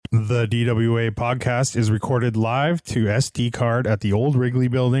The DWA podcast is recorded live to SD card at the old Wrigley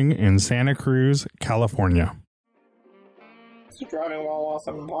Building in Santa Cruz, California. It's the Driving While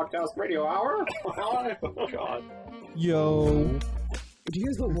Awesome podcast radio hour. Oh, God. Yo. Do you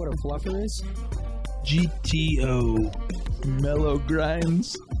guys know what a fluffer is? GTO. Mellow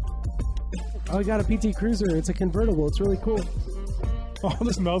grinds. Oh, I got a PT Cruiser. It's a convertible. It's really cool. Oh,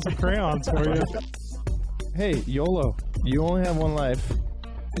 this smells of crayons for you. Hey, YOLO. You only have one life.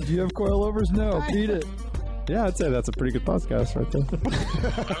 Do you have coilovers? No, beat it. Yeah, I'd say that's a pretty good podcast right there.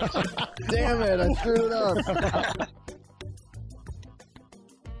 Damn it, I screwed up.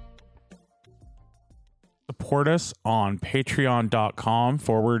 Support us on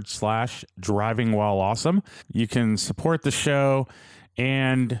patreon.com/driving while awesome. You can support the show,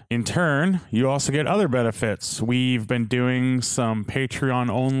 and in turn, you also get other benefits. We've been doing some Patreon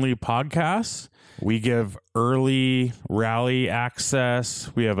only podcasts. We give early rally access.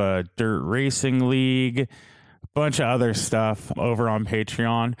 We have a dirt racing league, a bunch of other stuff over on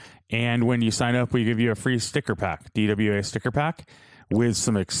Patreon. And when you sign up, we give you a free sticker pack, DWA sticker pack, with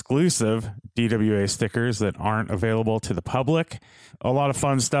some exclusive DWA stickers that aren't available to the public. A lot of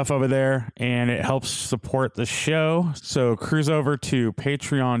fun stuff over there, and it helps support the show. So cruise over to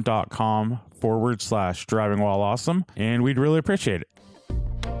patreon.com/driving while awesome, and we'd really appreciate it.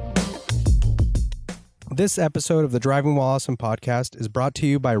 This episode of the Driving While Awesome podcast is brought to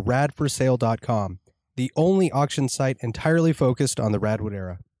you by radforsale.com, the only auction site entirely focused on the Radwood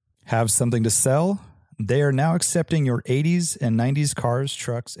era. Have something to sell? They are now accepting your 80s and 90s cars,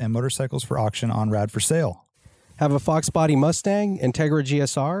 trucks, and motorcycles for auction on Rad for Sale. Have a Fox Body Mustang, Integra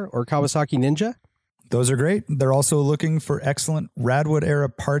GSR, or Kawasaki Ninja? Those are great. They're also looking for excellent Radwood era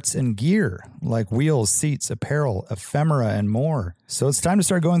parts and gear, like wheels, seats, apparel, ephemera, and more. So it's time to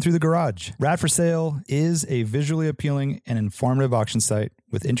start going through the garage. Rad for Sale is a visually appealing and informative auction site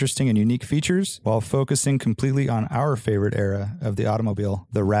with interesting and unique features while focusing completely on our favorite era of the automobile,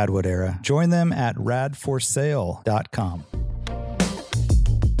 the Radwood era. Join them at radforsale.com.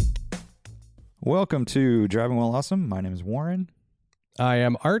 Welcome to Driving While Awesome. My name is Warren. I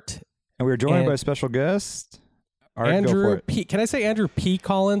am Art. And we're joined by a special guest, Art, Andrew P. Can I say Andrew P.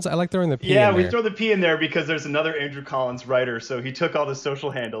 Collins? I like throwing the P in Yeah, we there. throw the P in there because there's another Andrew Collins writer, so he took all the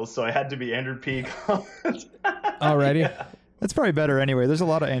social handles, so I had to be Andrew P. Collins. Already? Yeah. That's probably better anyway. There's a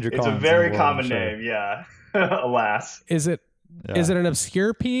lot of Andrew It's Collins. a very in the world, common I'm sure. name, yeah. Alas. Is it Yeah. is it an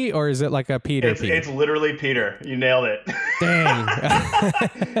obscure P or is it like a Peter P? It's literally Peter. You nailed it. Dang.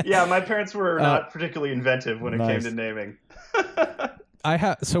 Yeah, my parents were not particularly inventive when it came Nice. to naming.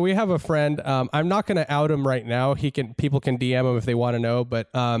 So we have a friend. I'm not going to out him right now. People can DM him if they want to know, but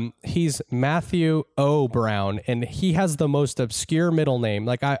he's Matthew O. Brown, and he has the most obscure middle name.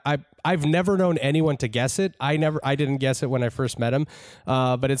 Like I've never known anyone to guess it. I didn't guess it when I first met him,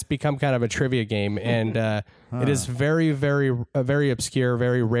 but it's become kind of a trivia game, and it is very, very, very obscure,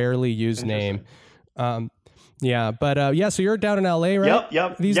 very rarely used name. Yeah, but so you're down in LA, right?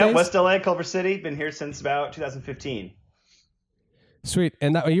 Yep. These days? West LA, Culver City. Been here since about 2015. Sweet.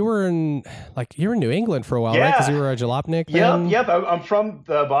 And you were in New England for a while, right? Because you were a jalopnik then? Yep. I'm from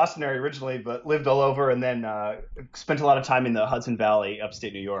the Boston area originally, but lived all over, and then spent a lot of time in the Hudson Valley,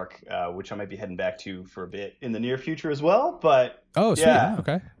 upstate New York, which I might be heading back to for a bit in the near future as well. But oh, sweet. yeah,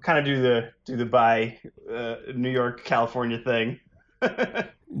 Okay. kind of do the by New York, California thing.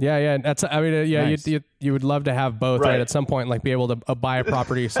 Yeah. Nice. You would love to have both, right? At some point, like be able to buy a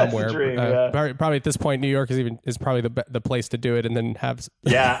property somewhere. That's the dream, yeah. Probably at this point, New York is probably the place to do it, and then have.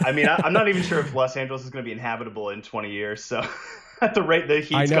 Yeah, I mean, I'm not even sure if Los Angeles is going to be inhabitable in 20 years. So at the rate the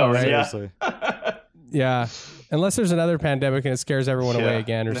heat's going, right? yeah. Seriously. Yeah, unless there's another pandemic and it scares everyone away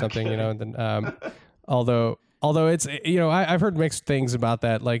again or something, Then, although it's I've heard mixed things about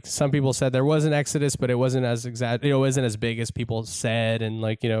that. Like some people said there was an exodus, but it wasn't as it wasn't as big as people said, and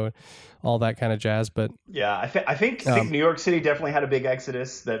all that kind of jazz. But yeah, I think New York City definitely had a big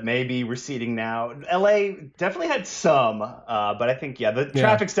exodus that may be receding now. LA definitely had some, but I think the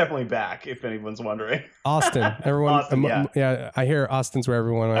traffic's definitely back. If anyone's wondering, Austin, everyone, Austin, I hear Austin's where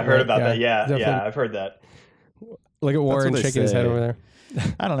everyone went. I heard about that. Definitely. Yeah, I've heard that. Look at Warren shaking his head over there.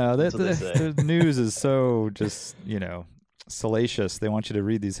 I don't know. That's what they say. The news is so just, salacious. They want you to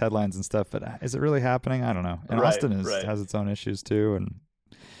read these headlines and stuff, but is it really happening? I don't know. And Austin has its own issues too. And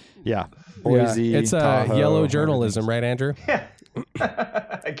Boise. It's Tahoe, yellow journalism, right, Andrew? Yeah,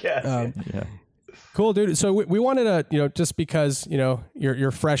 I guess. Yeah. Cool, dude. So we wanted to, just because,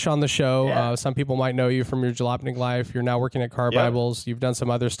 you're fresh on the show. Some people might know you from your jalopnik life. You're now working at Car Bibles. You've done some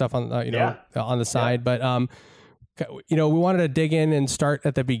other stuff on, on the side. But we wanted to dig in and start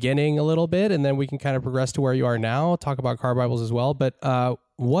at the beginning a little bit, and then we can kind of progress to where you are now, talk about car Bibles as well. But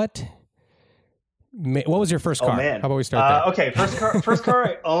what was your first car? Oh, man. How about we start there? Okay, first car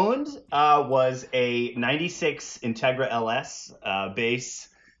I owned was a 96 Integra LS base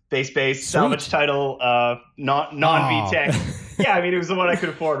salvage title, non-VTEC. Yeah, I mean, it was the one I could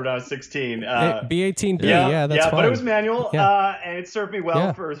afford when I was 16. B18B, yeah, that's fine. But it was manual, and it served me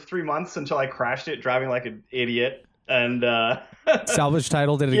well for 3 months until I crashed it driving like an idiot. And salvage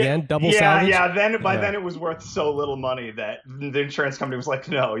titled it again, double salvage. Yeah. Then it was worth so little money that the insurance company was like,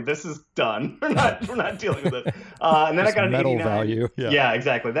 "No, this is done. We're not dealing with it." And then I got an metal 89. value. Yeah,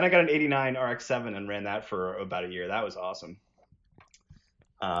 exactly. Then I got an 89 RX-7 and ran that for about a year. That was awesome.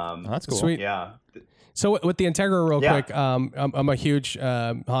 That's cool. Sweet. Yeah. So with the Integra, real quick, I'm a huge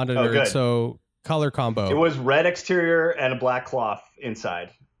Honda nerd. Good. So color combo. It was red exterior and a black cloth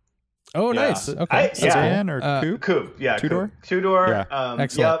inside. Oh, Yeah. nice. Okay. Sedan or coupe? Coupe, yeah. Two-door? Two-door. Yeah.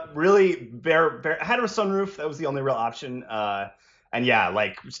 Excellent. Yeah, really bare. I had a sunroof. That was the only real option. And yeah,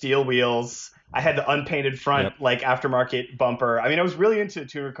 like steel wheels. I had the unpainted front, like aftermarket bumper. I mean, I was really into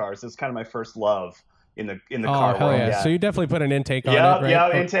tuner cars. It was kind of my first love in the car hell world. Yeah. So you definitely put an intake on it, right?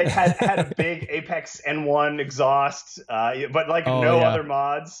 Yeah, intake had a big Apex N1 exhaust, but like other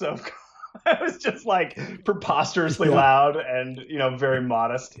mods. So it was just like preposterously loud and very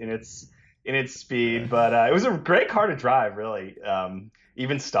modest in its speed. But it was a great car to drive, really.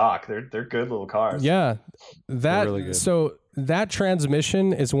 Even stock, they're good little cars. Yeah, They're really good. So that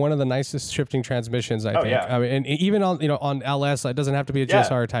transmission is one of the nicest shifting transmissions, I think. Yeah. I mean, and even on LS, it doesn't have to be a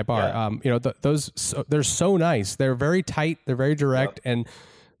GSR Type R. Yeah. They're so nice. They're very tight. They're very direct, and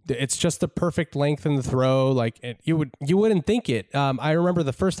it's just the perfect length in the throw. Like you wouldn't think it. I remember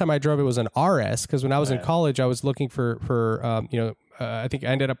the first time I drove it was an RS, because when I was in college, I was looking for I think I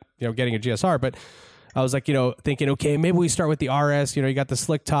ended up getting a GSR, but I was like, thinking, okay, maybe we start with the RS. You got the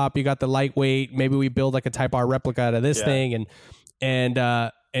slick top, you got the lightweight. Maybe we build like a Type R replica out of this thing, and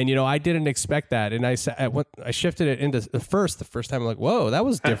I didn't expect that, and I shifted it into the first time. I'm like, whoa, that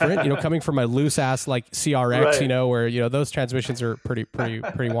was different. Coming from a loose ass like CRX, where those transmissions are pretty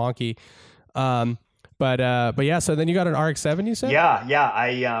wonky. But yeah, so then you got an RX-7, you said? Yeah.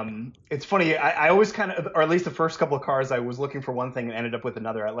 It's funny. I always kind of, or at least the first couple of cars, I was looking for one thing and ended up with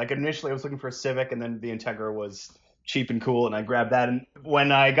another. Like initially I was looking for a Civic, and then the Integra was cheap and cool, and I grabbed that. And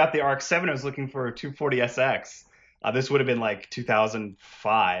when I got the RX-7, I was looking for a 240SX. This would have been like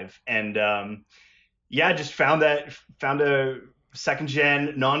 2005. And just found a second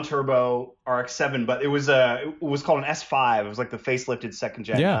gen non-turbo RX-7, but it was called an S5. It was like the facelifted second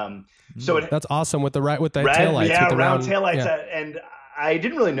gen. Yeah. So that's awesome with the taillights. with the round taillights. Yeah. And I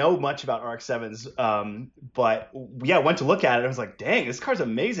didn't really know much about RX-7s, but went to look at it. I was like, dang, this car's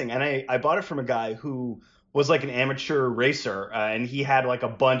amazing. And I bought it from a guy who was like an amateur racer, and he had like a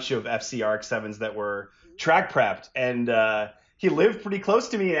bunch of FC RX-7s that were track prepped, and he lived pretty close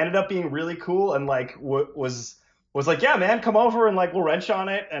to me and ended up being really cool, and like was like, yeah, man, come over and like we'll wrench on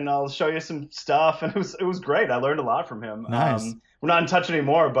it and I'll show you some stuff. And it was great. I learned a lot from him. Nice. We're not in touch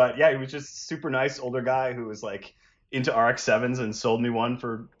anymore, but yeah, he was just super nice older guy who was like into RX-7s and sold me one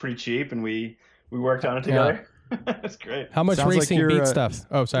for pretty cheap, and we worked on it together. It's great. How much Sounds racing like beat stuff?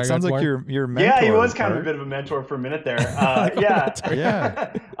 Oh, sorry. Sounds like your mentor. Yeah, he was kind of a Art. bit of a mentor for a minute there.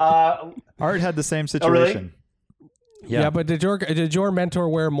 Yeah. Art had the same Oh, really? situation. Yeah, but did your mentor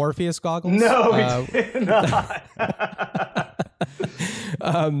wear Morpheus goggles? No, he did not.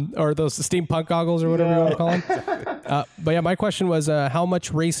 Or those steampunk goggles or whatever you want to call them. But yeah, my question was how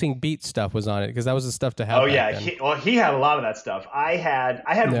much racing beat stuff was on it, because that was the stuff to have. Oh yeah, then. he had a lot of that stuff. I had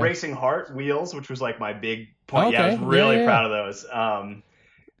Racing Heart wheels, which was like my big point. Okay. Yeah, I was really proud of those.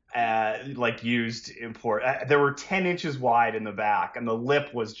 Like used import. There were 10 inches wide in the back, and the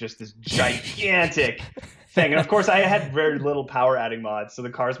lip was just this gigantic thing. And of course, I had very little power adding mods, so the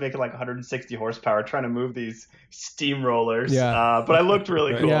car's making like 160 horsepower trying to move these steamrollers. Yeah. But I looked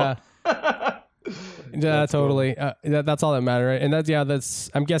really cool. Yeah. Yeah, totally. That's all that mattered, right? And that's.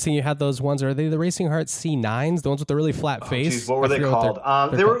 I'm guessing you had those ones. Are they the Racing Heart C9s, the ones with the really flat face? Geez, what were they called?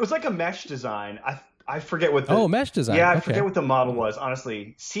 It was like a mesh design. I forget what the mesh design. Yeah, I Okay. forget what the model was.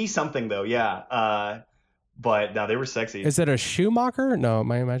 Honestly, C something though. Yeah. But no, they were sexy. Is it a Schumacher? No,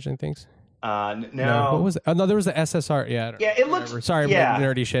 am I imagining things? No. What was it? Oh, no, there was the SSR. Yeah. I don't Yeah, know, it looks. whatever. Sorry, yeah.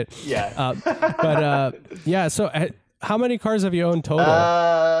 nerdy shit. Yeah. But yeah. So, how many cars have you owned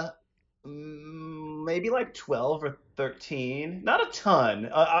total? Maybe like 12 or 13. Not a ton.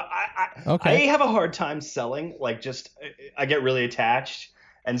 Okay. I have a hard time selling. Like, I get really attached,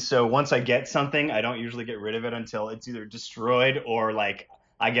 and so once I get something, I don't usually get rid of it until it's either destroyed or like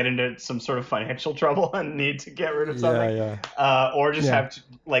I get into some sort of financial trouble and need to get rid of something. Or just have to,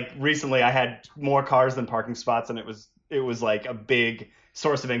 like, recently I had more cars than parking spots, and it was like a big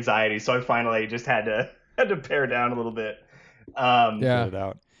source of anxiety. So I finally just had to pare down a little bit. Get it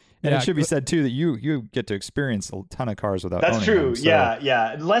out. And it should be said too that you get to experience a ton of cars without owning them. So.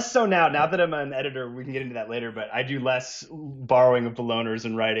 Yeah. Less so now that I'm an editor, we can get into that later, but I do less borrowing of the loaners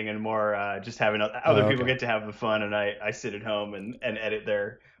and writing and more just having other people get to have the fun, and I sit at home and edit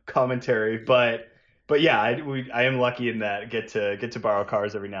their commentary. But yeah, I am lucky in that get to borrow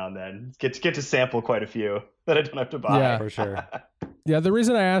cars every now and then. Get to sample quite a few that I don't have to buy. Yeah, for sure. Yeah, the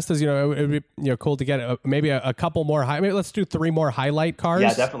reason I asked is, it would be cool to get maybe a couple more maybe let's do 3 more highlight cars.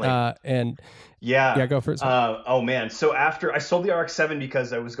 Yeah, definitely. Yeah, go for it. Oh man, so after I sold the RX-7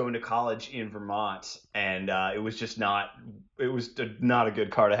 because I was going to college in Vermont, and it was just not a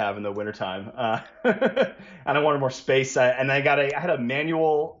good car to have in the wintertime. And I wanted more space. I had a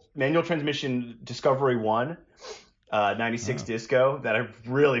manual transmission Discovery 1 96 Disco that I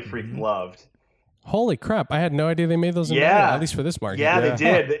really freaking loved. Holy crap! I had no idea they made those in manual, at least for this market. Yeah, they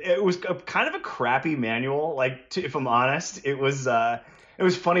did. It was kind of a crappy manual. Like, if I'm honest, it was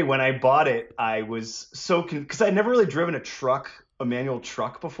funny when I bought it. I was so because I'd never really driven a manual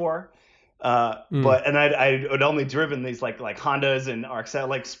truck before. But I'd only driven these like Hondas and RX,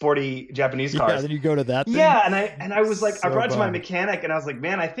 like sporty Japanese cars. Yeah, then you go to that thing? Yeah, and I was like, I brought it to my mechanic, and I was like,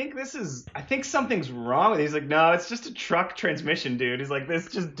 man, I think something's wrong with it. He's like, no, it's just a truck transmission, dude. He's like, this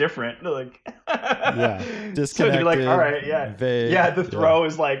is just different. They're like, yeah, disconnected. So you're like, all right, yeah, vague, yeah. The throw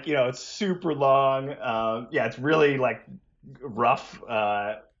is like, it's super long. It's really like rough.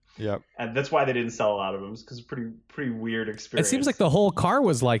 Yep. And that's why they didn't sell a lot of them, because it's a pretty weird experience. It seems like the whole car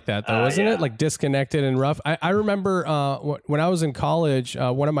was like that, though, isn't it? Like disconnected and rough. I remember when I was in college,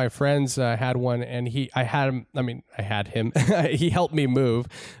 one of my friends had one, and I had him. He helped me move,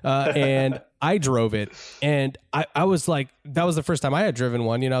 and I drove it. And I was like, that was the first time I had driven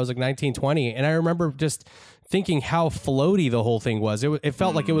one. I was like 19, 20. And I remember just thinking how floaty the whole thing was. It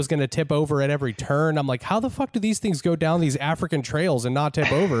felt like it was going to tip over at every turn. I'm like, how the fuck do these things go down these African trails and not tip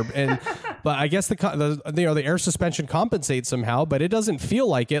over? But I guess the air suspension compensates somehow, but it doesn't feel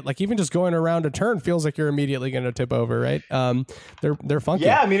like it. Like, even just going around a turn feels like you're immediately going to tip over, right? They're funky.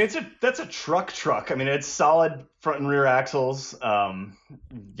 Yeah, I mean, that's a truck. I mean, it's solid front and rear axles.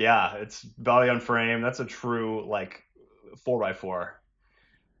 It's body on frame. That's a true 4x4.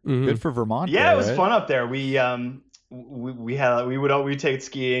 Mm-hmm. Good for Vermont. Yeah, it was fun up there. We'd take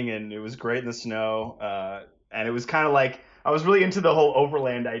skiing, and it was great in the snow. And it was kind of like, I was really into the whole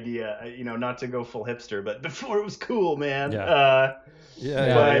overland idea, not to go full hipster, but before it was cool, man. Yeah.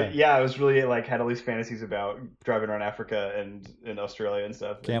 I was really had all these fantasies about driving around Africa and Australia and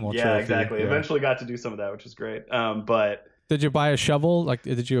stuff. Camel trophy. Exactly. Yeah. Eventually got to do some of that, which was great. But did you buy a shovel?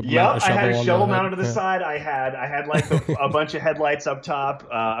 Did you? Yeah, I had a shovel mounted to the side. I had a bunch of headlights up top.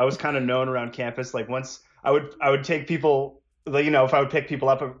 I was kind of known around campus. Once I would take people, if I would pick people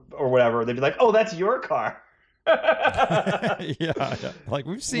up or whatever, they'd be like, "Oh, that's your car." yeah.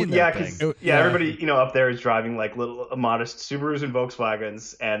 We've seen that thing. Everybody up there is driving little modest Subarus and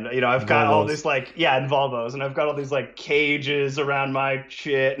Volkswagens, and I've got all these and Volvos, and I've got all these cages around my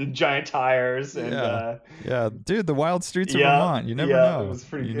shit and giant tires, and dude, the wild streets of Vermont, you never know. It was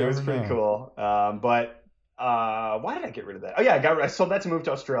pretty cool. But why did I get rid of that? Oh yeah, I sold that to move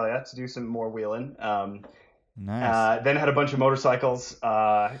to Australia to do some more wheeling. Nice. Then had a bunch of motorcycles.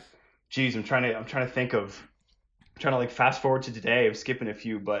 I'm trying to fast forward to today. I'm skipping a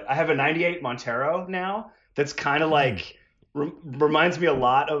few, but I have a 98 Montero now that's kind of reminds me a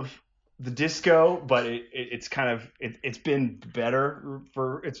lot of the Disco, but it's been better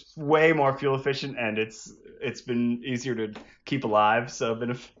it's way more fuel efficient, and it's been easier to keep alive. So I've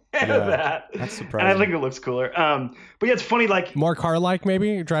been a fan of that. That's surprising. And I think it looks cooler. But yeah, it's funny, more car-like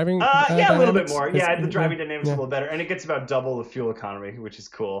maybe driving. A little bit more. The driving dynamics a little better, and it gets about double the fuel economy, which is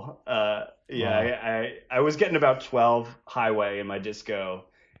cool. Wow. I was getting about 12 highway in my Disco,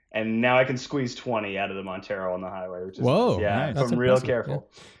 and now I can squeeze 20 out of the Montero on the highway, which is nice. I'm real careful.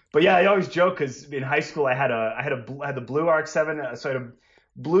 Yeah. But yeah, I always joke because in high school I had the blue RX-7, so I had a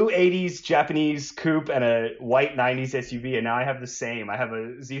blue 80s Japanese coupe and a white 90s SUV, and now I have the same. I have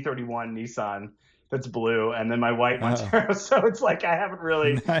a Z31 Nissan that's blue, and then my white Montero. So it's like I haven't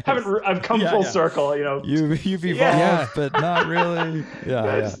really Nice. I've come full circle, you know. You've evolved, Yeah. but not really.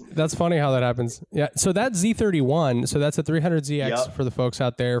 Yeah. That's funny how that happens. Yeah. So that Z31, so that's a 300ZX Yep. for the folks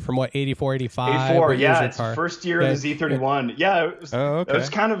out there from what, 84, 85? 84, What year's yeah, your it's car? first year of the Z31. Yeah, it was, Oh, okay. it was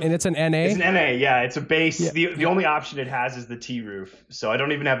kind of. And it's an NA? It's an NA, yeah. It's a base. The only option it has is the T-roof. So I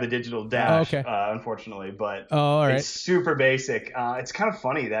don't even have the digital dash, unfortunately. But all right. it's super basic. It's kind of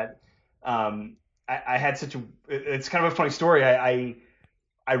funny that I had such a. It's kind of a funny story.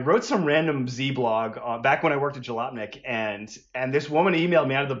 I wrote some random Z blog back when I worked at Jalopnik, and this woman emailed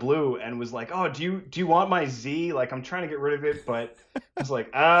me out of the blue and was like, "Oh, do you want my Z? Like, I'm trying to get rid of it, but." I was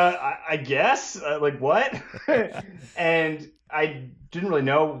like, I guess. Like, what? And I didn't really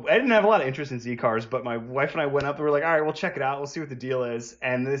know. I didn't have a lot of interest in Z cars, but my wife and I went up and we were like, all right, we'll check it out. We'll see what the deal is.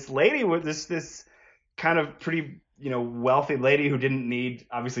 And this lady with this kind of pretty, wealthy lady who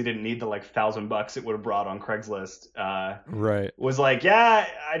obviously didn't need the like $1,000 it would have brought on Craigslist. Right. Was like, yeah,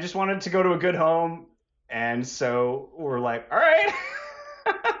 I just wanted to go to a good home. And so we're like, all right.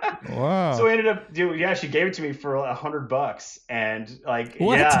 Wow. So we ended up she gave it to me for $100 and like,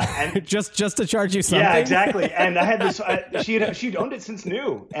 What? yeah. And just to charge you something? yeah, exactly. And I had this, she'd owned it since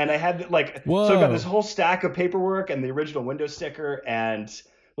new. And I had like, Whoa. so I got this whole stack of paperwork and the original window sticker. And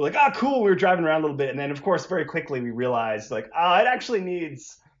we're like, oh, cool. We were driving around a little bit. And then of course, very quickly we realized like, it actually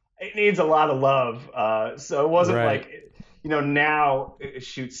needs a lot of love. So it wasn't like, now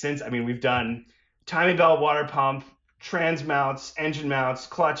since, we've done timing belt, water pump, trans mounts, engine mounts,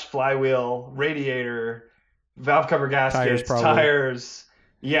 clutch, flywheel, radiator, valve cover gaskets, tires.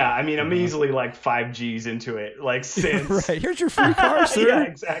 Yeah, I'm easily like 5 G's into it. Like since right, here's your free car, sir. yeah,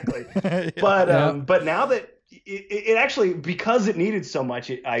 exactly. But now that it actually, because it needed so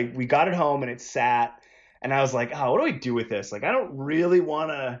much, we got it home and it sat, and I was like, oh, what do I do with this? Like, I don't really want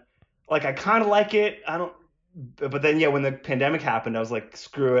to. Like, I kind of like it. I don't. But then when the pandemic happened, I was like,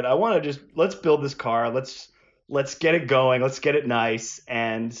 screw it. I want to let's build this car. Let's get it going. Let's get it nice.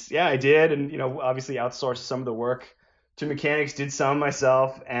 And yeah, I did. And, obviously outsourced some of the work to mechanics, did some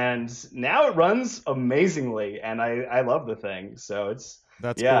myself. And now it runs amazingly. And I love the thing. So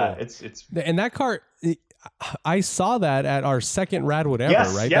cool. It's. And that car, I saw that at our second Radwood ever,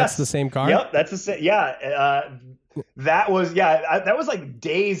 right? Yes. That's the same car? Yep. That's the same. Yeah. That was, that was like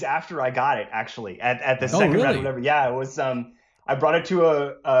days after I got it, actually, at the second really? Radwood ever. Yeah. It was, I brought it to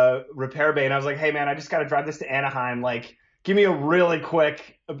a repair bay and I was like, hey man, I just got to drive this to Anaheim. Like, give me a really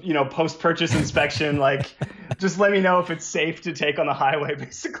quick, post-purchase inspection. Like, just let me know if it's safe to take on the highway,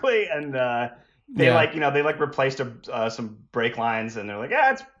 basically. And they replaced some brake lines and they're like,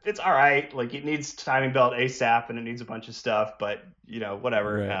 yeah, it's all right. Like, it needs timing belt ASAP and it needs a bunch of stuff, but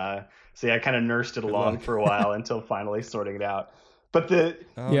whatever. Right. So yeah, I kind of nursed it along for a while until finally sorting it out. But the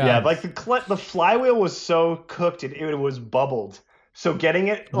flywheel was so cooked it was bubbled. So getting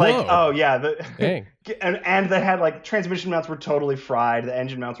it like and they had like transmission mounts were totally fried, the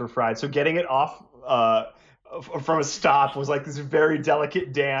engine mounts were fried. So getting it off from a stop was like this very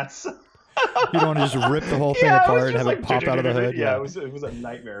delicate dance. You don't want to just rip the whole thing apart and have it pop out of the hood. Yeah, it was a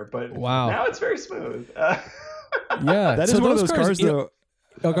nightmare. But wow, now it's very smooth. Yeah, that is one of those cars though.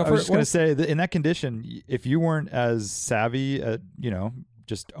 I was just going to say that in that condition, if you weren't as savvy at,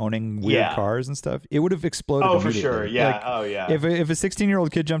 just owning weird cars and stuff, it would have exploded. Oh, for immediately. sure. Yeah. Like, if a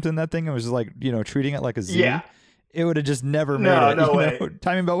 16-year-old kid jumped in that thing and was like, treating it like a Z, it would have just never made it. No way.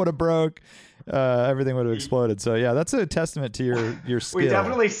 Timing belt would have broke. Everything would have exploded. So yeah, that's a testament to your skill. We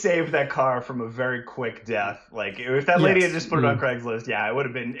definitely saved that car from a very quick death. Like if that lady had just put it on Craigslist, it would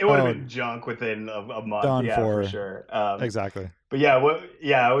have been junk within a month. Done for sure. Exactly. But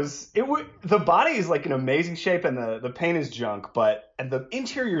the body is like in amazing shape and the paint is junk, but the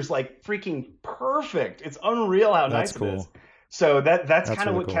interior is like freaking perfect. It's unreal how nice it is. So that's kind of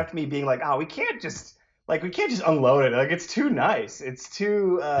really what cool. kept me being like, we can't just unload it. Like it's too nice. It's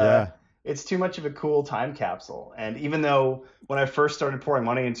too it's too much of a cool time capsule. And even though when I first started pouring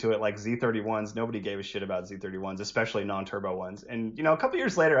money into it, like Z31s, nobody gave a shit about Z31s, especially non-turbo ones. And a couple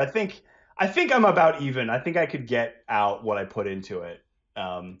years later, I think I'm about even. I think I could get out what I put into it.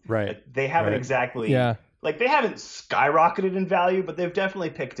 Right. They haven't exactly like they haven't skyrocketed in value, but they've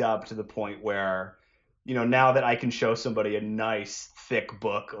definitely picked up to the point where, now that I can show somebody a nice thick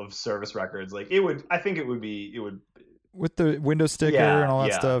book of service records, like it would with the window sticker and all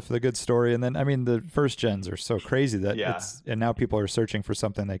that stuff, the good story. And then, the first gens are so crazy that and now people are searching for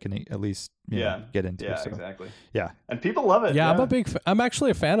something they can at least get into. Yeah, so, exactly. Yeah. And people love it. Yeah, I'm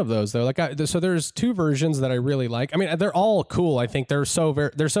actually a fan of those though. Like, so there's two versions that I really like. They're all cool. I think they're so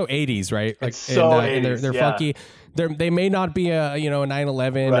 80s, right? Like, it's so 80s, and they're funky. they may not be a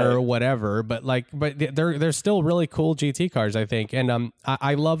 911 Right. or whatever, but they're still really cool GT cars, I think. And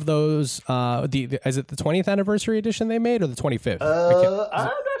I love those. Is it the 20th anniversary edition they made or the 25th? I'm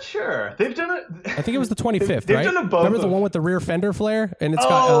not sure. They've done it. I think it was the 25th, They've right? done a both Remember the of- one with the rear fender flare, and it's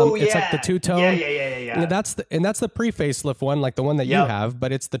got it's like the two-tone. Yeah. And that's the pre-facelift one, like the one that you Yep. have,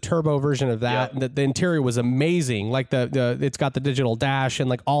 but it's the turbo version of that. Yep. The interior was amazing. Like it's got the digital dash and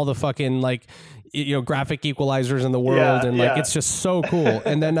like all the fucking like graphic equalizers in the world, and like it's just so cool.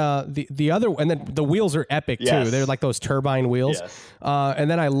 And then the other, and then the wheels are epic too. Yes. They're like those turbine wheels. Yes.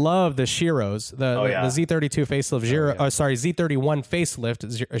 And then I love the Shiros, the Z32 facelift Shiro. Z31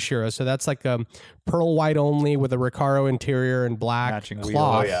 facelift Shiro. So that's like pearl white only with a Recaro interior and black Matching wheels.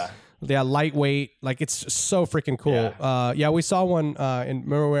 cloth. Oh, yeah. Yeah, lightweight. Like it's just so freaking cool. Yeah. We saw one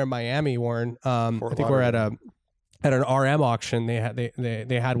remember we were in Miami, Warren. I think we're at an RM auction. They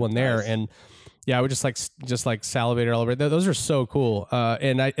had one there, Nice. and yeah, I would just salivated all over it. Those are so cool.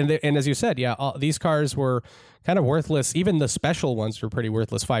 And as you said, these cars were kind of worthless. Even the special ones were pretty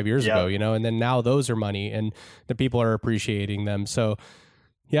worthless 5 years ago, and then now those are money, and the people are appreciating them. So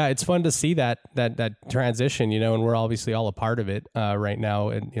yeah, it's fun to see that transition, and we're obviously all a part of it right now,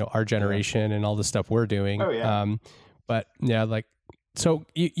 and our generation and all the stuff we're doing. Oh, yeah. But yeah, like so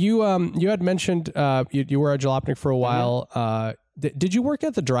you had mentioned you were a Jalopnik for a while. Did you work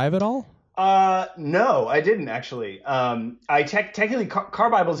at the Drive at all? No, I didn't actually. I technically Car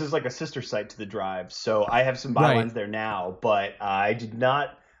Bibles is like a sister site to the Drive, so I have some bylines there now. But I did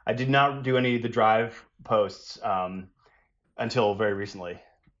not do any of the Drive posts until very recently.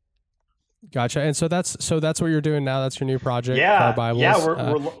 Gotcha. And so that's what you're doing now. That's your new project. Yeah, Car Bibles. yeah,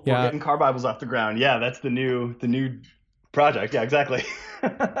 we're getting Car Bibles off the ground. Yeah, that's the new project. Yeah, exactly.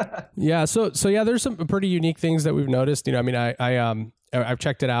 Yeah. So there's some pretty unique things that we've noticed. I mean, I've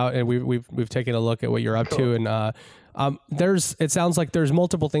checked it out, and we've taken a look at what you're up to, and it sounds like there's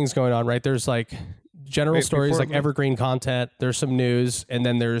multiple things going on, right? There's like general stories, like evergreen content. There's some news, and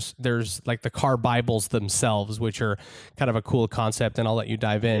then there's like the Car Bibles themselves, which are kind of a cool concept, and I'll let you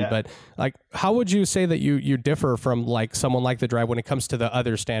dive in. Yeah. But like, how would you say that you differ from like someone like the Drive when it comes to the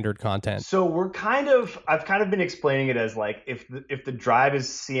other standard content? So I've kind of been explaining it as like if the Drive is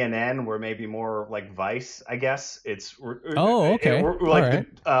CNN, we're maybe more like Vice, I guess. Okay. We're like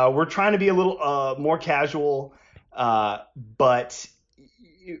we're trying to be a little more casual, but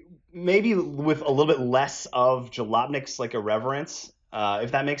maybe with a little bit less of Jalopnik's like irreverence,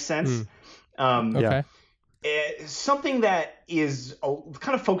 if that makes sense. Okay. Something that is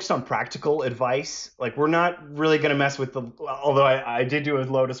kind of focused on practical advice. Like we're not really going to mess with although I did do a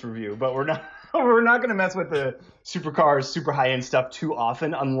Lotus review, but we're not going to mess with the supercars, super high end stuff too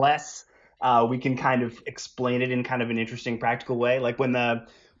often unless we can kind of explain it in kind of an interesting practical way. Like when the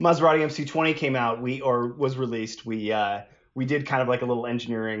Maserati MC20 came out, was released, we did kind of like a little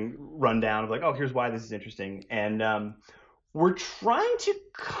engineering rundown of like, oh, here's why this is interesting. And we're trying to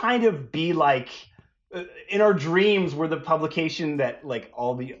kind of be like, in our dreams, we're the publication that like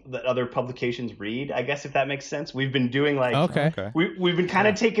that other publications read, I guess, if that makes sense. We've been doing like, we've been kind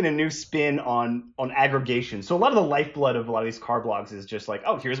of taking a new spin on aggregation. So a lot of the lifeblood of a lot of these car blogs is just like,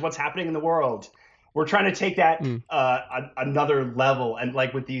 oh, here's what's happening in the world. We're trying to take that another level, and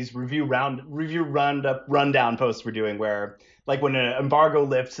like with these review rundown posts we're doing, where like when an embargo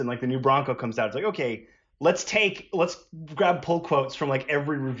lifts and like the new Bronco comes out, it's like, okay, let's grab pull quotes from like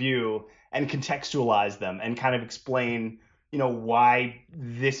every review and contextualize them and kind of explain, why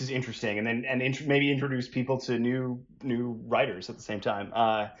this is interesting, and then maybe introduce people to new writers at the same time.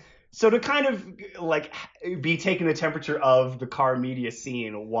 So to kind of like be taking the temperature of the car media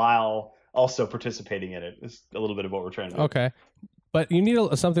scene while also participating in it is a little bit of what we're trying to do. Okay. But you need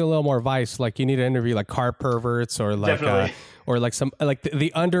something a little more Vice, like you need to interview like car perverts or like or like some like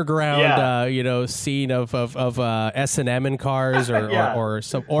the underground scene of S&M in cars or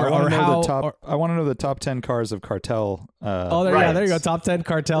some or how I want to know the top 10 cars of cartel. There you go, top 10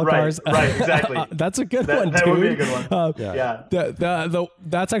 cartel cars. Right, exactly. That's a good one, dude. That would be a good one.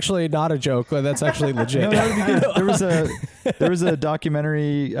 That's actually not a joke. That's actually legit. No, that would be good. There was a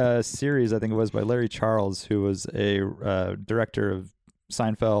documentary series, I think it was by Larry Charles, who was a director of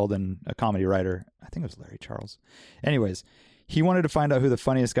Seinfeld and a comedy writer. I think it was Larry Charles. Anyways, he wanted to find out who the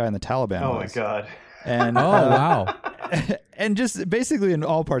funniest guy in the Taliban was. Oh my God. And wow. And just basically in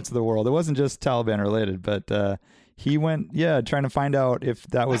all parts of the world. It wasn't just Taliban related, but he went, trying to find out if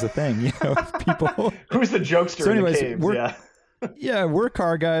that was a thing, if people. Who's the jokester in the caves? We're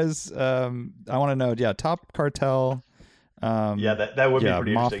car guys. I want to know, top cartel. That would be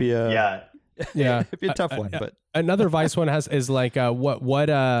pretty mafia. interesting. Yeah, It'd be a tough one, but another Vice one is like what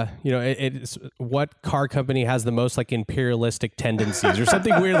it's what car company has the most like imperialistic tendencies or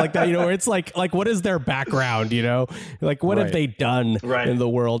something weird like that, where it's like what is their background, like what have they done in the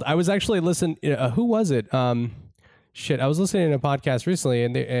world. I was actually listening, who was it? I was listening to a podcast recently,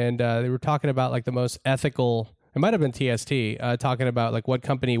 and they were talking about like the most ethical. It might have been TST talking about like what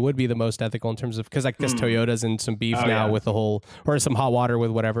company would be the most ethical in terms of, because I guess Toyota's in some beef with the whole, or some hot water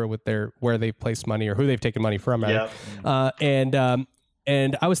with whatever, with where they've placed money or who they've taken money from. Right?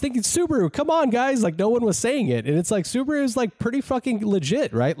 And I was thinking Subaru, come on guys, like no one was saying it. And it's like Subaru is like pretty fucking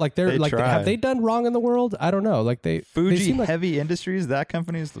legit, right? Like they like, try. have they done wrong in the world? I don't know. Like Fuji like, Heavy Industries, that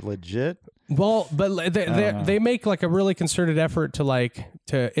company is legit. Well, but they make like a really concerted effort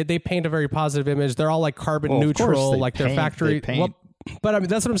they paint a very positive image. They're all like carbon neutral, like their factory. But I mean,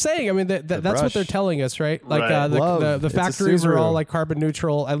 that's what I'm saying. I mean, that's what they're telling us, right? Like the factories are all like carbon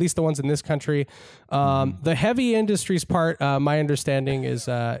neutral, at least the ones in this country. The heavy industries part, my understanding is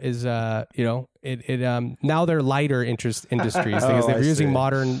now they're lighter industries because they're using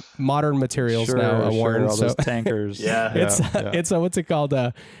modern materials now. Warren, all those tankers. It's what's it called?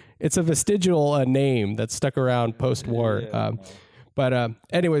 It's a vestigial name that's stuck around post-war.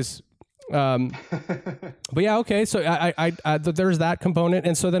 Anyways. But yeah, okay. So I there's that component,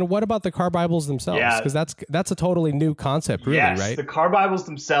 and so then what about the car Bibles themselves? Because that's a totally new concept, really, right? The car Bibles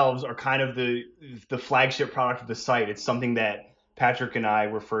themselves are kind of the flagship product of the site. It's something that Patrick and I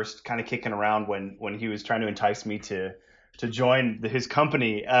were first kind of kicking around when he was trying to entice me to join his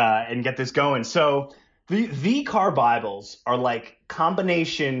company and get this going. So the car Bibles are like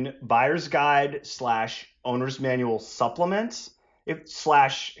combination buyer's guide / owner's manual supplements.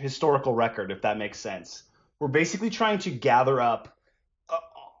 / historical record, if that makes sense. We're basically trying to gather up,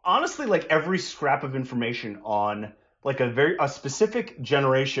 honestly, like every scrap of information on like a specific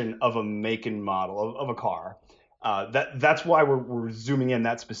generation of a make and model of a car. That's why we're zooming in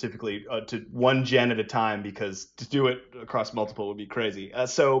that specifically to one gen at a time, because to do it across multiple would be crazy.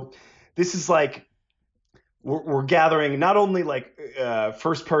 So this is like we're gathering not only like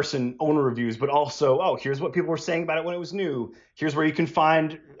first person owner reviews, but also, here's what people were saying about it when it was new. Here's where you can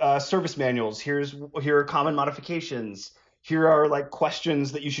find service manuals. Here are common modifications. Here are like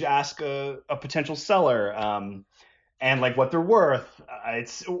questions that you should ask a potential seller, and like what they're worth.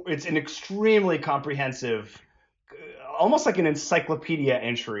 It's an extremely comprehensive, almost like an encyclopedia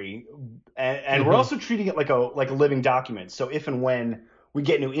entry, and we're also treating it like a living document. So if and when we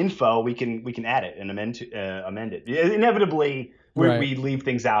get new info, we can add it and amend it. Inevitably, we leave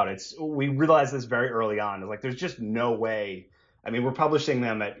things out. We realized this very early on. It's like there's just no way. I mean, we're publishing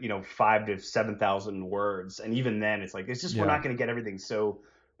them at 5,000 to 7,000 words, and even then, it's like we're not going to get everything. So,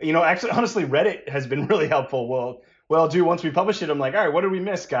 actually, honestly, Reddit has been really helpful. What I'll do once we publish it, I'm like, all right, what did we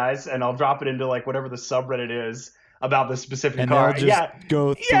miss, guys? And I'll drop it into like whatever the subreddit is about this specific car. They'll just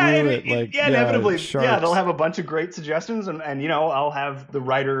go through it. Inevitably. Yeah, they'll have a bunch of great suggestions, and I'll have the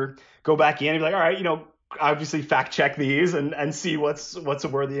writer go back in and be like, all right, obviously fact check these and see what's a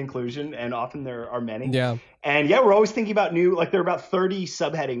worthy inclusion, and often there are many. Yeah. And we're always thinking about new, like there are about 30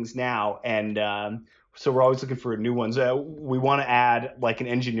 subheadings now, and so we're always looking for new ones. We want to add like an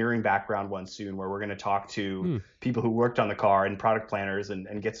engineering background one soon, where we're going to talk to people who worked on the car and product planners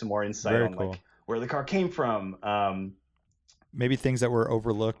and get some more insight on like where the car came from. Maybe things that were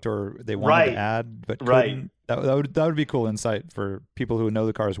overlooked or they wanted to add but couldn't. That would be cool insight for people who know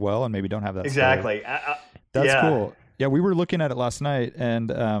the cars well and maybe don't have that. Exactly. That's cool. Yeah, we were looking at it last night,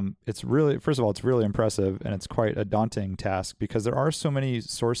 and it's really, first of all, it's really impressive, and it's quite a daunting task because there are so many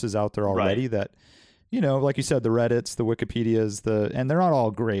sources out there already that, like you said, the Reddits, the Wikipedias, and they're not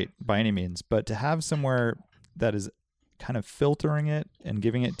all great by any means, but to have somewhere that is kind of filtering it and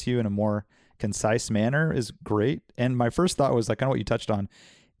giving it to you in a more concise manner is great. And my first thought was like kind of what you touched on.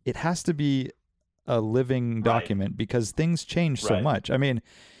 It has to be a living document because things change so much. I mean,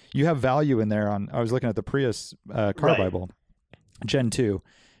 you have value in there I was looking at the Prius car Bible Gen 2,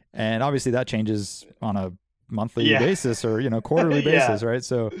 and obviously that changes on a monthly basis or, quarterly basis. Right.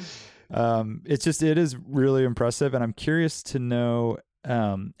 So it is really impressive. And I'm curious to know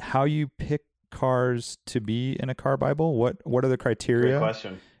how you pick cars to be in a car Bible. What are the criteria? Great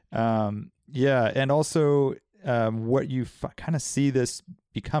question. And also what you kind of see this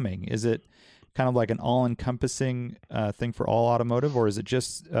becoming. Is it kind of like an all-encompassing thing for all automotive, or is it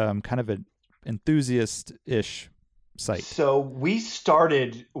just kind of an enthusiast-ish site? So we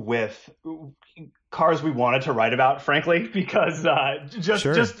started with cars we wanted to write about, frankly, because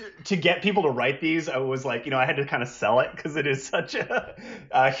just to get people to write these, I was like, I had to kind of sell it because it is such a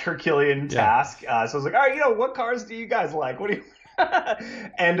Herculean task. So I was like, all right, what cars do you guys like? What do you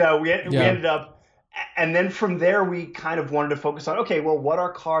And we ended up, and then from there we kind of wanted to focus on, okay, well, what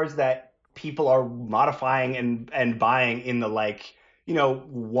are cars that people are modifying and buying in the like, you know,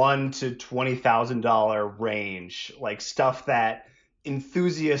 $1,000 to $20,000 range, like stuff that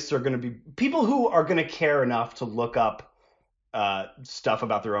enthusiasts are going to be, people who are going to care enough to look up stuff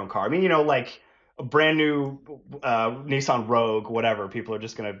about their own car. I mean, you know, like a brand new Nissan Rogue, whatever, people are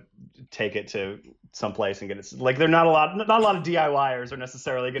just going to take it to someplace and get it. Like, they're not a lot of DIYers are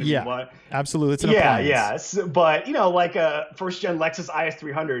necessarily going to be one. Absolutely. It's an appliance. But, you know, like a first gen Lexus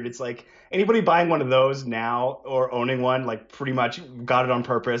IS300, it's like anybody buying one of those now or owning one, like pretty much got it on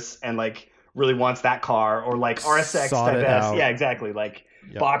purpose and like really wants that car, or like RSX Sought it out. Yeah, exactly. Like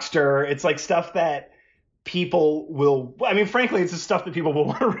Boxster. It's like stuff that people will, I mean, frankly, it's the stuff that people will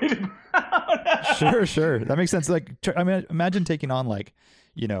want to read about. Sure. That makes sense. Like, I mean, imagine taking on like,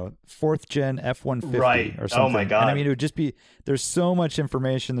 you know, 4th gen F-150 or something. Oh my God. And I mean, it would just be, there's so much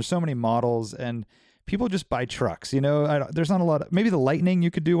information. There's so many models, and people just buy trucks, you know. There's not a lot of, maybe the Lightning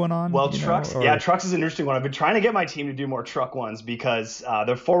you could do one on. Well, trucks, trucks is an interesting one. I've been trying to get my team to do more truck ones because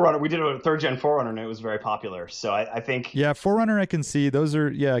the 4Runner, we did a 3rd gen 4Runner and it was very popular. So I think. Yeah, 4Runner I can see. Those are,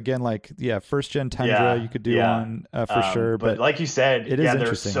 again, like, 1st gen Tundra you could do on for sure. But like you said,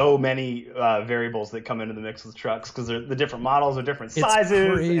 there's so many variables that come into the mix with trucks because the different models are different sizes.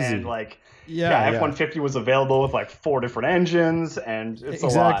 It's crazy. And like, F-150 was available with like 4 different engines, and it's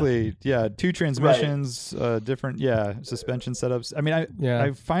exactly a lot. 2 transmissions, different suspension setups. I mean,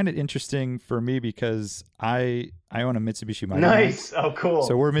 I find it interesting for me because I own a Mitsubishi Mighty Max. Nice. Oh, cool.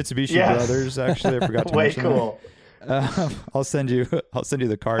 So we're Mitsubishi brothers. Actually, I forgot to mention cool. that. I'll send you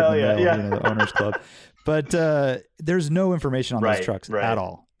the card in the mail, you know, the owners club. But there's no information on those trucks at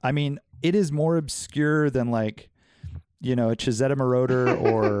all. I mean, it is more obscure than like, you know, a Chisetta Marauder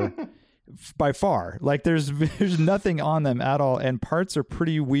or by far. Like there's nothing on them at all, and parts are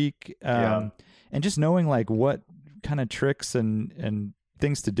pretty weak. And just knowing like what kind of tricks and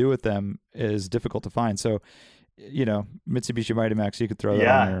things to do with them is difficult to find. So, you know, Mitsubishi Mighty Max, you could throw that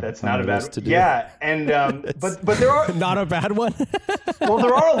on there. That's not a bad one. To do. Yeah, and but there are not a bad one. Well,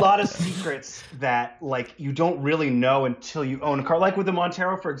 there are a lot of secrets that like you don't really know until you own a car. Like with the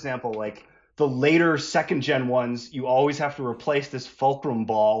Montero, for example, like the later 2nd gen ones, you always have to replace this fulcrum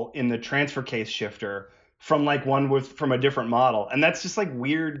ball in the transfer case shifter from like one from a different model, and that's just like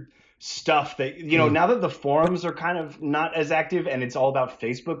weird stuff that, you know, now that the forums are kind of not as active and it's all about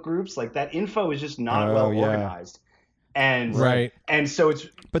Facebook groups, like that info is just not organized. And and so it's,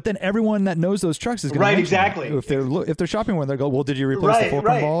 but then everyone that knows those trucks is going to exactly if they're shopping one, they go, well, did you replace the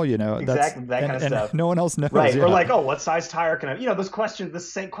fulcrum ball? You know, exactly that kind of stuff. No one else knows, or like, oh, what size tire can I? You know, those questions, the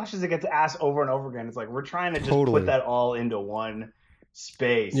same questions that get asked over and over again. It's like we're trying to just put that all into one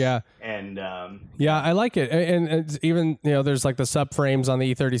space. And I like it. And it's even, you know, there's like the subframes on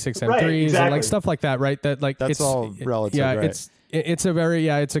the E36 M3s and like stuff like that, right? That like that's all relative. Yeah, it's a very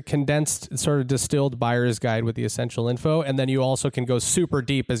it's a condensed sort of distilled buyer's guide with the essential info, and then you also can go super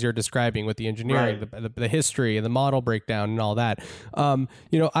deep as you're describing with the engineering, the history, and the model breakdown, and all that.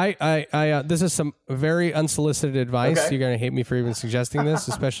 You know, I this is some very unsolicited advice. Okay. You're gonna hate me for even suggesting this,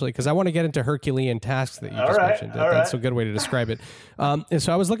 especially because I want to get into Herculean tasks that you just mentioned. That's a good way to describe it. And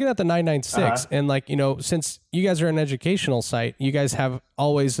so I was looking at the 996, and like, you know, since you guys are an educational site, you guys have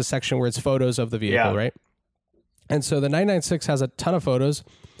always a section where it's photos of the vehicle, right? And so the 996 has a ton of photos,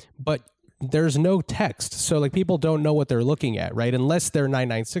 but there's no text. So like people don't know what they're looking at, right? Unless they're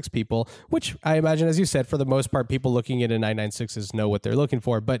 996 people, which I imagine, as you said, for the most part, people looking at a 996s know what they're looking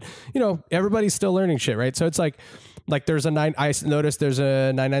for. But, you know, everybody's still learning shit, right? So it's like there's I noticed there's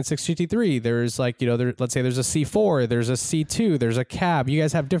a 996 GT3. There's like, you know, let's say there's a C4, there's a C2, there's a cab. You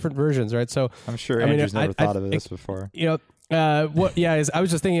guys have different versions, right? So I'm sure Andrew's never thought of this before. You know, I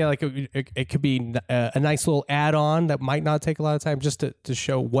was just thinking like it could be a nice little add-on that might not take a lot of time just to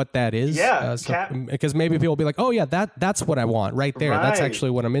show what that is. Because maybe people will be like, oh yeah, that's what I want right there. That's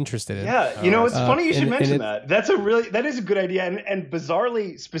actually what I'm interested in. Yeah, you know, it's funny you should mention that. That is a good idea, and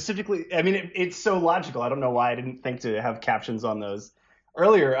bizarrely, specifically, I mean, it's so logical. I don't know why I didn't think to have captions on those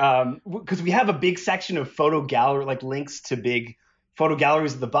earlier, because we have a big section of photo gallery, like links to big photo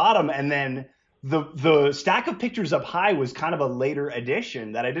galleries at the bottom, and then the stack of pictures up high was kind of a later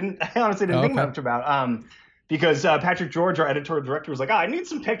addition that I honestly didn't think much about. Because Patrick George, our editorial director, was like, I need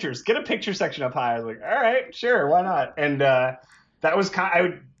some pictures. Get a picture section up high. I was like, all right, sure, why not? And that was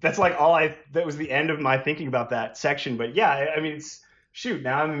that was the end of my thinking about that section. But yeah, I mean,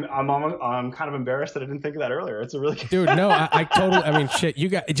 now I'm kind of embarrassed that I didn't think of that earlier. It's a really dude. No, I totally. I mean, shit. You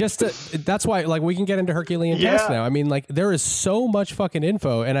got that's why like we can get into Herculean tasks now. I mean, like there is so much fucking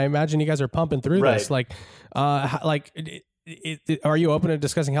info, and I imagine you guys are pumping through this. Like, are you open to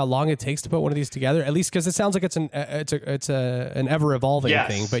discussing how long it takes to put one of these together? At least because it sounds like it's an ever evolving Yes.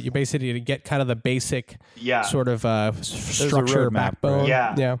 thing, but you basically get kind of the basic sort of structure roadmap, backbone.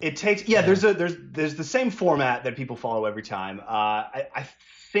 right? Yeah. It takes there's the same format that people follow every time. I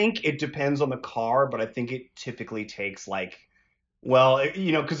think it depends on the car, but I think it typically takes like, well,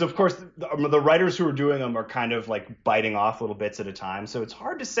 because of course the writers who are doing them are kind of like biting off little bits at a time, so it's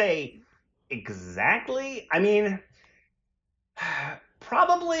hard to say exactly. I mean,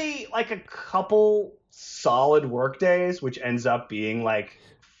 probably like a couple solid work days, which ends up being like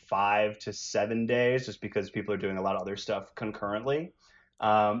 5 to 7 days, just because people are doing a lot of other stuff concurrently.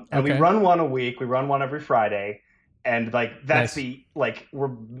 And we run one a week. We run one every Friday, and like that's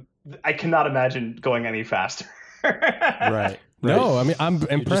I cannot imagine going any faster. Right. No, I mean, I'm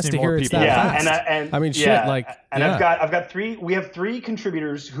impressed need to more hear it's people. that fast. And I mean, I've got three. We have 3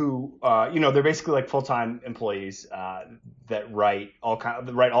 contributors who, they're basically like full-time employees that write all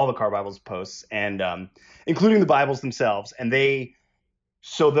the Car Bibles posts, and including the Bibles themselves. And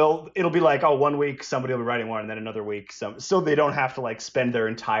it'll be like, 1 week somebody will be writing one, and then another week so they don't have to like spend their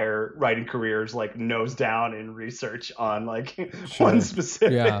entire writing careers like nose down in research on like one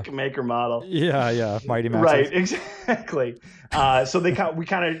specific maker model. Yeah. Mighty Max. Right, exactly. So we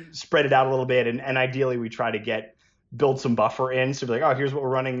kind of spread it out a little bit, and ideally we try to build some buffer in. So be like, here's what we're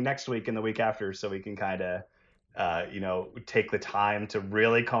running next week and the week after, so we can kind of take the time to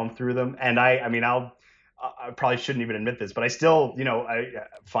really comb through them. And I probably shouldn't even admit this, but I still, I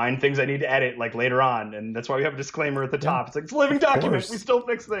find things I need to edit like later on, and that's why we have a disclaimer at the top. It's like, it's a living document. We still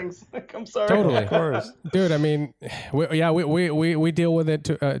fix things. Like, I'm sorry. Totally, Of course. Dude. I mean, we deal with it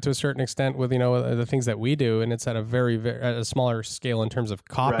to a certain extent with the things that we do, and it's at a very, very at a smaller scale in terms of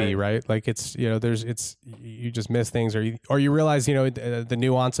copy, right? Like it's you just miss things, or you realize the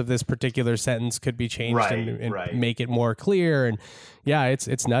nuance of this particular sentence could be changed and make it more clear, and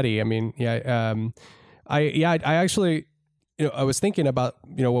it's nutty. I mean, I actually, I was thinking about,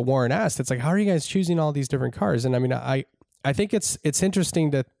 what Warren asked. It's like, how are you guys choosing all these different cars? And I mean, I think it's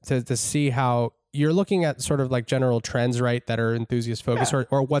interesting to see how you're looking at sort of like general trends, right? That are enthusiast focused,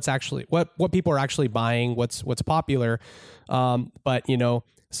 or what's actually, what people are actually buying, what's popular. But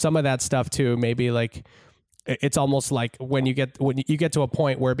some of that stuff too, maybe like, it's almost like when you get to a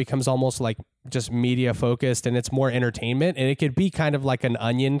point where it becomes almost like just media focused and it's more entertainment, and it could be kind of like an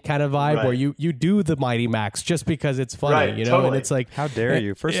Onion kind of vibe where you do the Mighty Max just because it's funny, totally. And it's like, How dare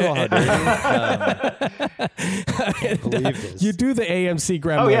you? First of all, how dare you? I can't believe this. You do the AMC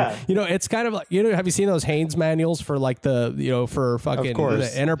Gremlin. It's kind of like, have you seen those Haynes manuals for like the, for fucking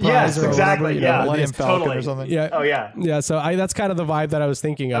the Enterprise? Yes, exactly. Whatever, Millennium Falcon or something. Yeah. Oh yeah. Yeah. So that's kind of the vibe that I was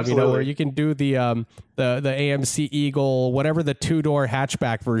thinking of, Absolutely. where you can do the AMC Eagle, whatever the 2-door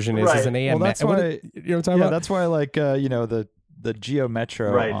hatchback version is an AM. Well, that's why, what I'm talking about? that's why like, the Geo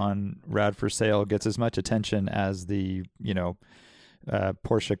Metro on Rad for Sale gets as much attention as the,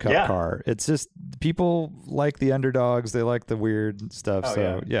 Porsche Cup car. It's just people like the underdogs. They like the weird stuff. I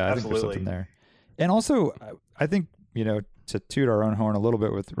think there's something there. And also, I think, to toot our own horn a little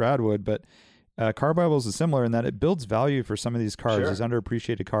bit with Radwood, but Car Bibles is similar in that it builds value for some of these cars, these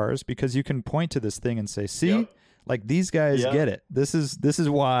underappreciated cars, because you can point to this thing and say, see, like these guys get it. This is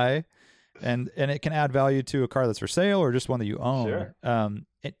why. And it can add value to a car that's for sale or just one that you own. Sure. And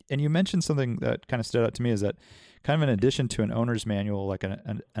you mentioned something that kind of stood out to me, is that kind of in addition to an owner's manual, like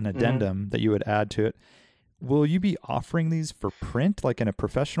an addendum that you would add to it, will you be offering these for print, like in a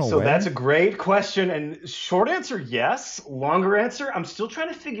professional way? So that's a great question. And short answer, yes. Longer answer, I'm still trying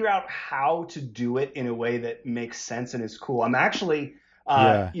to figure out how to do it in a way that makes sense and is cool. I'm actually...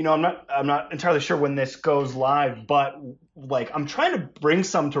 I'm not entirely sure when this goes live, but like I'm trying to bring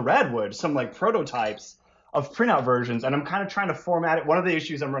some to Radwood, some like prototypes of printout versions, and I'm kind of trying to format it. One of the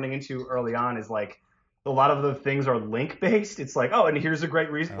issues I'm running into early on is like a lot of the things are link based. It's like, and here's a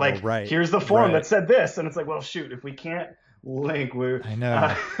great reason, here's the forum that said this, and it's like, well, shoot, if we can't link, I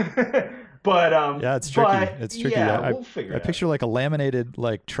know. But it's tricky. It's tricky. Yeah, we'll figure it out. I picture like a laminated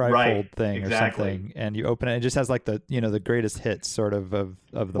like trifold thing or something, and you open it, and it just has like the the greatest hits sort of the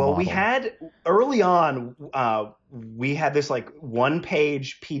model. Well, we had early on, we had this like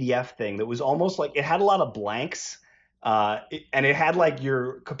 1-page PDF thing that was almost like, it had a lot of blanks, and it had like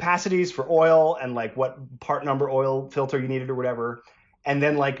your capacities for oil and like what part number oil filter you needed or whatever. And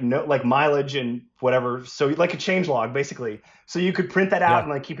then like mileage and whatever, so like a change log basically. So you could print that out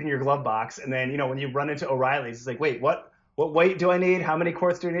and like keep it in your glove box. And then when you run into O'Reilly's, it's like, wait, what weight do I need? How many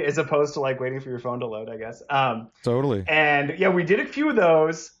quarts do I need? As opposed to like waiting for your phone to load, I guess. Totally. And we did a few of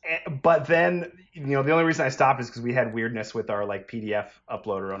those, but then the only reason I stopped is because we had weirdness with our like PDF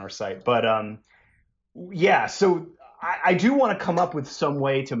uploader on our site. But so I do want to come up with some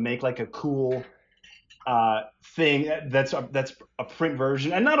way to make like a cool thing that's a print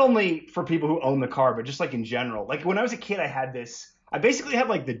version, and not only for people who own the car, but just like in general. Like when I was a kid, I basically had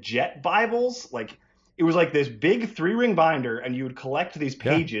like the Jet Bibles. Like it was like this big 3-ring binder, and you would collect these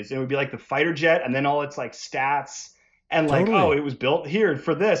pages, and it would be like the fighter jet, and then all its like stats. And like, Totally. it was built here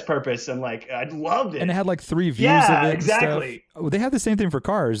for this purpose, and like, I loved it. And it had like 3 views Yeah, of it. exactly. And stuff. Oh, they have the same thing for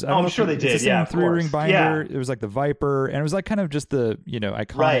cars. I don't I'm know if sure they it's did, The same yeah, of 3-ring course. binder. Yeah. It was like the Viper, and it was like kind of just the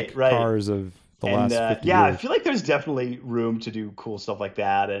iconic Right. cars of the last 50 yeah, years. I feel like there's definitely room to do cool stuff like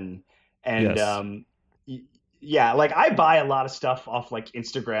that, and Yes. yeah, like I buy a lot of stuff off like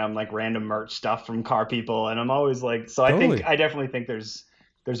Instagram, like random merch stuff from car people, and I'm always like, so Totally. I definitely think there's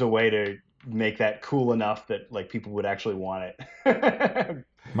a way to make that cool enough that like people would actually want it.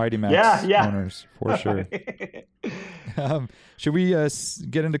 Mighty Max Yeah. owners, for sure. Should we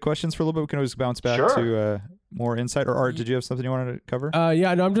get into questions for a little bit? We can always bounce back Sure. to more insight. Or Art, did you have something you wanted to cover?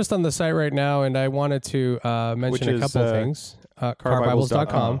 Yeah, no, I'm just on the site right now, and I wanted to mention a is, couple things.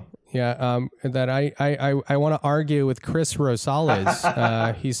 carbibles.com. Yeah, that I want to argue with Chris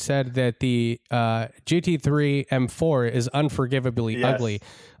Rosales. He said that the GT3 M4 is unforgivably Yes. ugly.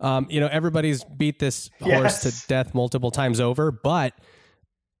 Everybody's beat this horse Yes. to death multiple times over, but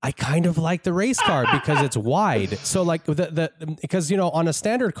I kind of like the race car because it's wide. So like because on a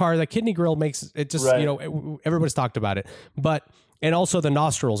standard car, the kidney grill makes it just Right. Everybody's talked about it, but. And also the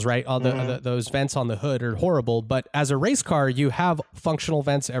nostrils, right? All those vents on the hood are horrible. But as a race car, you have functional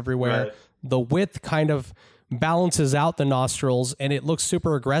vents everywhere. Right. The width kind of balances out the nostrils, and it looks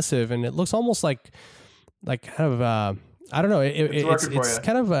super aggressive, and it looks almost like kind of I don't know. working for It's you.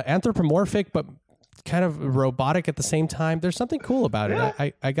 kind of anthropomorphic, but kind of robotic at the same time. There's something cool about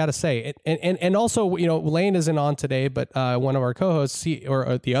it. I gotta say, and also Lane isn't on today, but one of our co-hosts,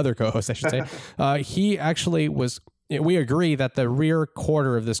 or the other co-host, I should say, he actually was. We agree that the rear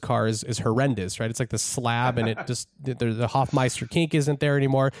quarter of this car is horrendous, right? It's like the slab, and it just the Hofmeister kink isn't there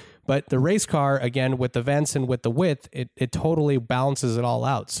anymore. But the race car, again, with the vents and with the width, it totally balances it all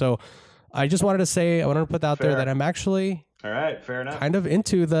out. So I just wanted to say, I wanted to put out there Fair. that I'm actually All right, fair enough. kind of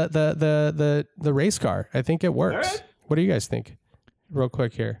into the race car. I think it works. All right. What do you guys think? Real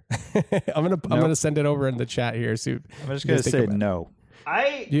quick here, I'm gonna send it over in the chat here. See, I'm just going to say no.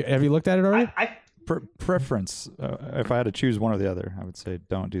 have you looked at it already? Preference. If I had to choose one or the other, I would say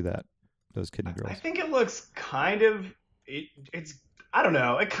don't do that. Those kidney I girls. think it looks kind of. It's. I don't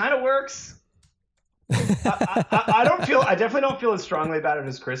know. It kind of works. I don't feel. I definitely don't feel as strongly about it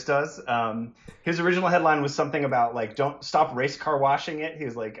as Chris does. His original headline was something about like, "Don't stop race car washing it." He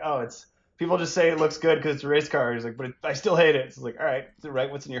was like, "Oh, it's people just say it looks good because it's a race car." He's like, "But I still hate it." It's like, all right,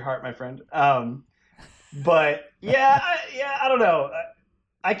 right. What's in your heart, my friend? But I don't know.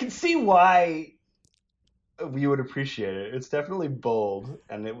 I can see why you would appreciate it. It's definitely bold,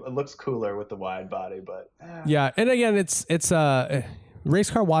 and it looks cooler with the wide body. But Yeah, and again, it's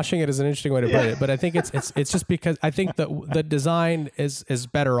race car washing it is an interesting way to put it, but I think it's just because I think the design is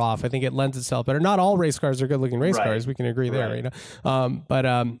better off. I think it lends itself better. Not all race cars are good looking race Right. cars. We can agree there, Right. But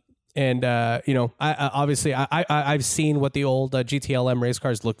I've seen what the old GTLM race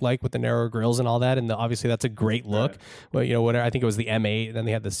cars look like with the narrow grills and all that, and obviously that's a great look. Well, whatever. I think it was the M8, then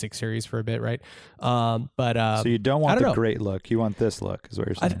they had the 6 Series for a bit, right? So you don't want I don't the know. great look. You want this look, is what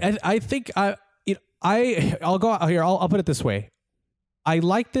you're saying. I think I'll go out here. I'll put it this way. I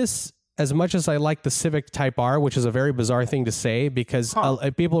like this as much as I like the Civic Type R, which is a very bizarre thing to say because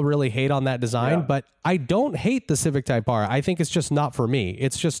people really hate on that design, Yeah. but I don't hate the Civic Type R. I think it's just not for me.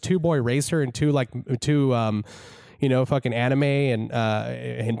 It's just two-boy racer and two fucking anime and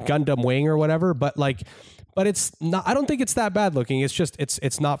Gundam Wing or whatever, but it's not. I don't think it's that bad looking. It's just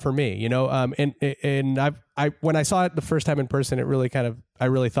it's not for me, And when I saw it the first time in person, I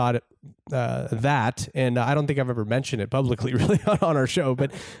really thought it that, and I don't think I've ever mentioned it publicly really on our show,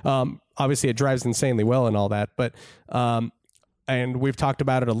 but obviously it drives insanely well and all that. But and we've talked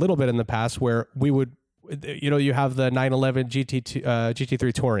about it a little bit in the past where we would. You have the 911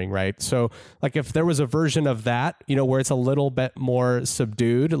 GT3 Touring, right? So, like, if there was a version of that, where it's a little bit more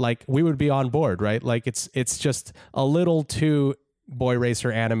subdued, like, we would be on board, right? Like, it's just a little too boy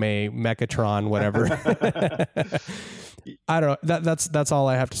racer anime, Mechatron, whatever. I don't know. That's all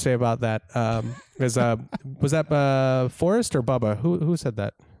I have to say about that. Was that Forrest or Bubba? Who said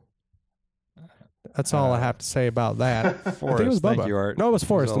that? That's all I have to say about that. I think it was Bubba. Thank you, Art. No, it was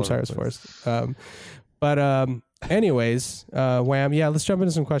Forrest. all I'm sorry, over it was the place. Forrest. Anyways, Wham. Yeah, let's jump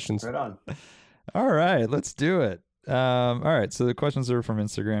into some questions. right on. All right, let's do it. All right, so the questions are from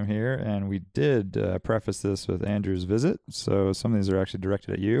Instagram here, and we did preface this with Andrew's visit, so some of these are actually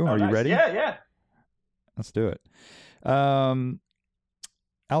directed at you. Oh, Are you nice. ready? Yeah. Let's do it. Alex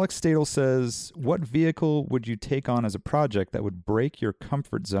Stadel says, what vehicle would you take on as a project that would break your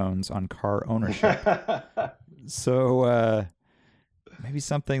comfort zones on car ownership? So maybe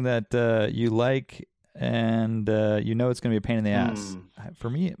something that you like and you know it's going to be a pain in the ass. For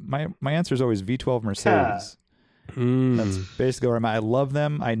me, my answer is always V12 Mercedes. That's basically where I'm at. I love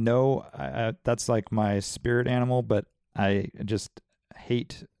them. I know that's like my spirit animal, but I just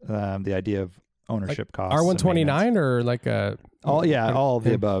hate the idea of ownership costs. R129 or like a... all of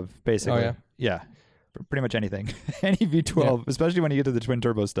the above, basically. Oh, yeah. Pretty much anything. Any V12, especially when you get to the twin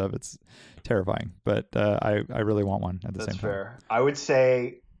turbo stuff, it's terrifying. But I really want one at the same time. That's fair. I would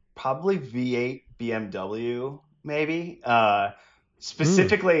say probably V8 BMW, maybe.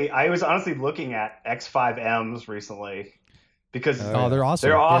 Specifically, I was honestly looking at X5Ms recently because they're awesome.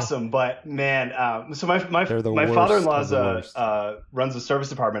 They're awesome, but man, so my father-in-law runs a service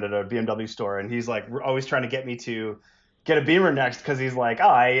department at a BMW store, and he's like always trying to get me to get a Beamer next because he's like,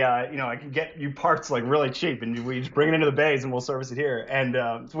 I can get you parts like really cheap, and we just bring it into the bays and we'll service it here, and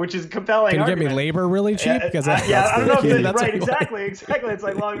which is compelling. Can you argument. get me labor really cheap? Because I don't know if that's right. Exactly. It's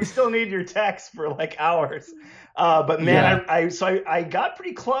like, well, you still need your techs for like hours. But man, I got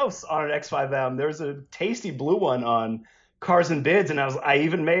pretty close on an X5M. There's a tasty blue one on Cars and Bids, and I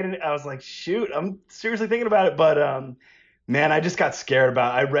even made it. I was like, shoot, I'm seriously thinking about it, but man, I just got scared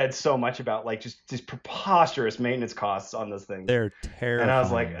I read so much about like just these preposterous maintenance costs on this thing. They're terrifying. And I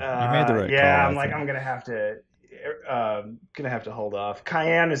was like, you made the right call. I'm like, I'm gonna have to hold off.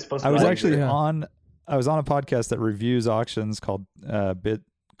 Cayenne is supposed to. I was actually on a podcast that reviews auctions called Bid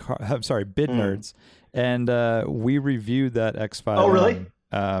Nerds, and we reviewed that X5. Oh, really?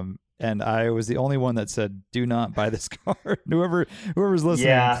 And I was the only one that said, "Do not buy this car." Whoever's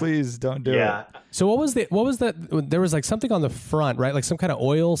listening, please don't do it. So what was that? There was like something on the front, right? Like some kind of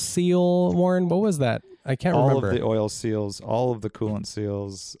oil seal, Warren. What was that? I can't remember. All of the oil seals, all of the coolant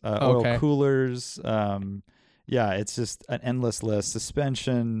seals, oil coolers. It's just an endless list.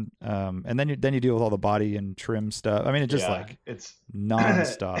 Suspension, and then you deal with all the body and trim stuff. I mean, it's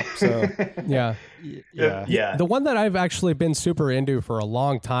nonstop. So yeah. The one that I've actually been super into for a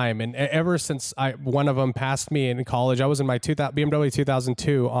long time, and ever since one of them passed me in college, I was in my BMW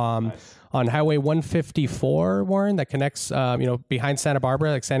 2002 on Highway 154, Warren, that connects behind Santa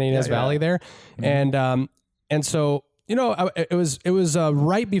Barbara, like Santa Ynez Valley there, and so. It was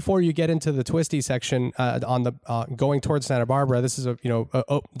right before you get into the twisty section on the going towards Santa Barbara. This is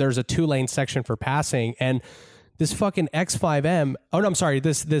there's a 2-lane section for passing, and this fucking X5M. Oh no, I'm sorry.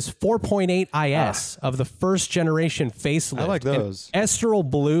 This 4.8 IS of the first generation facelift. I like those. Estoril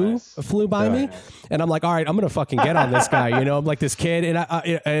blue flew by me, and I'm like, all right, I'm gonna fucking get on this guy. I'm like this kid,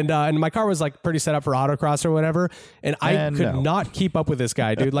 and my car was like pretty set up for autocross or whatever, and I could not keep up with this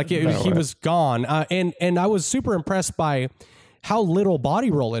guy, dude. Like he was gone, and I was super impressed by how little body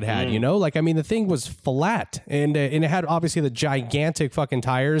roll it had, like, I mean, the thing was flat and it had obviously the gigantic fucking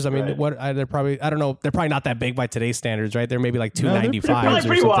tires. I mean, they're probably, I don't know, they're probably not that big by today's standards, right? They're maybe like 295s. They're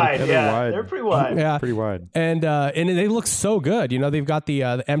pretty wide. They're pretty wide. Yeah. Pretty wide. And they look so good. They've got the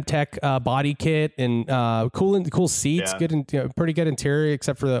M-Tech body kit and cool seats, good, pretty good interior,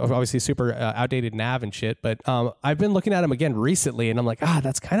 except for the obviously super outdated nav and shit. But I've been looking at them again recently and I'm like,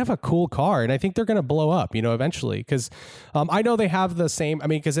 that's kind of a cool car. And I think they're going to blow up, eventually. Because I know they have the same, I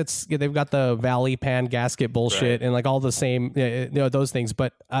mean, because they've got the Valley pan gasket bullshit and like all the same, those things.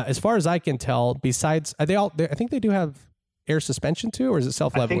 But as far as I can tell, besides, I think they do have air suspension too, or is it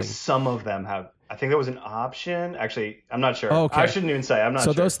self-leveling? I think some of them have. I think that was an option. Actually, I'm not sure. Oh, okay. I shouldn't even say. I'm not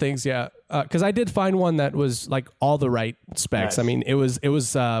sure. So those things, because I did find one that was like all the right specs. Nice. I mean, it was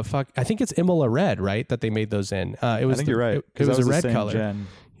I think it's Imola red, right? That they made those in. I think you're right. It was a red same color. Gen.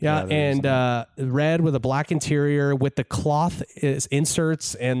 Yeah, and red with a black interior with the cloth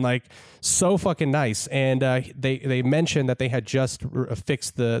inserts and like so fucking nice. And they mentioned that they had just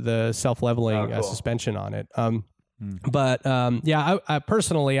fixed the self-leveling suspension on it. But I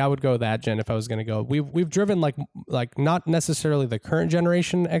personally I would go that gen if I was going to go. We've driven like not necessarily the current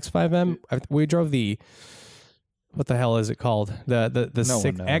generation X5M. We drove the. What the hell is it called? The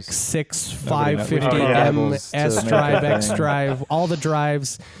X6 550M S Drive, X Drive, all the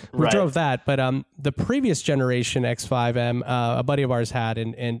drives. We drove that, but the previous generation X5M, a buddy of ours had,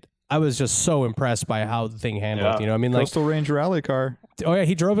 and I was just so impressed by how the thing handled. I mean, like Coastal Range rally car. Oh yeah,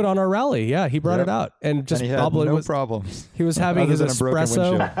 he drove it on our rally. Yeah, he brought it out and just and he had no problems. He was having his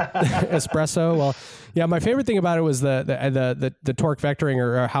espresso. Well, yeah, my favorite thing about it was the torque vectoring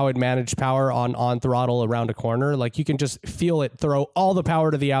or how it managed power on throttle around a corner. Like you can just feel it throw all the power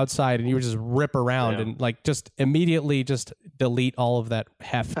to the outside, and you would just rip around and like just immediately just delete all of that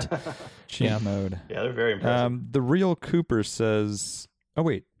heft. Cheat mode. Yeah, they're very impressive. The real Cooper says, "Oh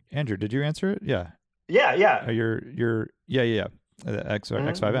wait, Andrew, did you answer it? Yeah, Yeah. yeah.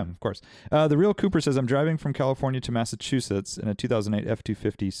 X5M, of course. The real Cooper says, I'm driving from California to Massachusetts in a 2008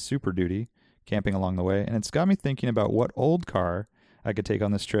 F-250 Super Duty, camping along the way, and it's got me thinking about what old car I could take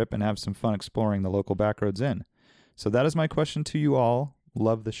on this trip and have some fun exploring the local backroads in. So that is my question to you all.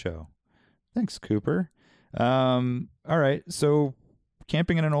 Love the show." Thanks, Cooper. All right, so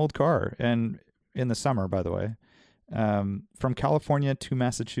camping in an old car, and in the summer, by the way, from California to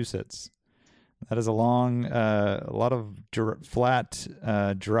Massachusetts. That is a long, a lot of flat,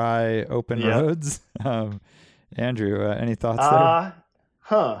 dry, open roads. Andrew, any thoughts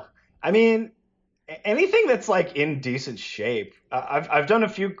there? I mean, anything that's like in decent shape. I've done a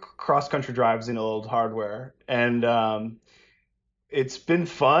few cross-country drives in old hardware, and it's been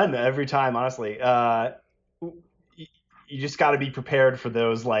fun every time, honestly. You just got to be prepared for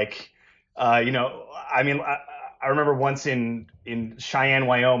those, like, I mean, I remember once in Cheyenne,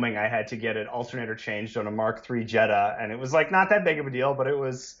 Wyoming, I had to get an alternator changed on a Mark III Jetta, and it was like not that big of a deal, but it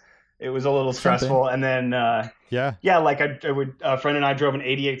was a little stressful. And then like a friend and I drove an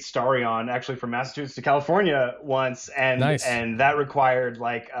 '88 Starion actually from Massachusetts to California once, and and that required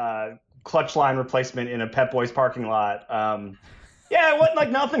like clutch line replacement in a Pep Boys parking lot. It wasn't like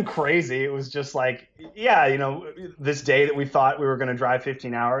nothing crazy. It was just like, this day that we thought we were going to drive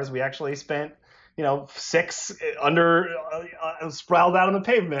 15 hours, we actually spent 6 under sprawled out on the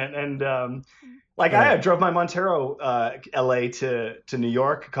pavement. And I drove my Montero LA to New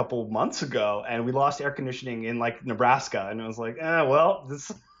York a couple months ago, and we lost air conditioning in like Nebraska, and it was like,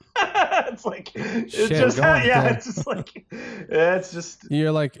 this it's like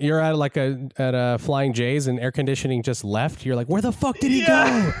you're at a Flying J's and air conditioning just left. You're like, where the fuck did he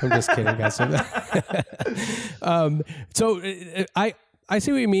go? I'm just kidding, guys. So I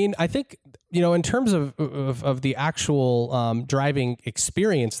see what you mean. I think, in terms of the actual driving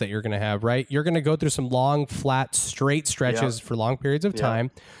experience that you're going to have, right? You're going to go through some long, flat, straight stretches for long periods of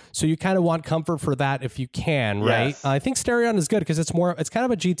time. So you kind of want comfort for that if you can, right? Yes. I think Starion is good because it's kind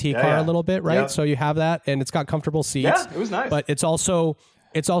of a GT car a little bit, right? Yeah. So you have that, and it's got comfortable seats. Yeah, it was nice. But it's also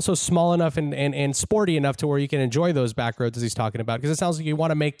small enough and sporty enough to where you can enjoy those back roads as he's talking about. Because it sounds like you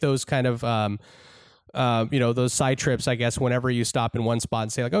want to make those kind of those side trips, I guess, whenever you stop in one spot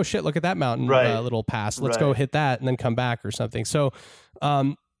and say like, oh shit, look at that mountain little pass. Let's go hit that and then come back or something. So,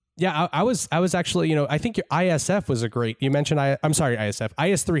 I was actually, I think your ISF was a great, you mentioned,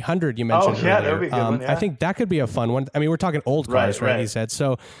 IS300 you mentioned earlier. That would be a good one, I think that could be a fun one. I mean, we're talking old cars, right? He said.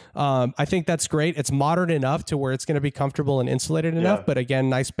 So I think that's great. It's modern enough to where it's going to be comfortable and insulated enough, but again,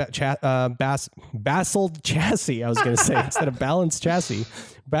 nice Basel chassis, I was going to say, instead of balanced chassis.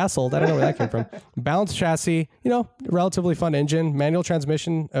 Basel, I don't know where that came from. Balanced chassis, relatively fun engine. Manual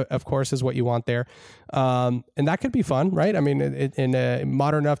transmission, of course, is what you want there. And that could be fun, right? I mean,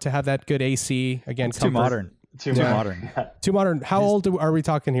 modern enough to have that good AC. Again, it's too modern. Too modern. How old are we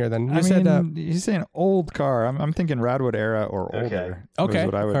talking here then? He's saying old car. I'm thinking Radwood era or older. Okay.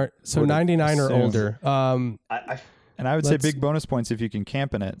 What I would, all right. So 99 or older. And I would say big bonus points if you can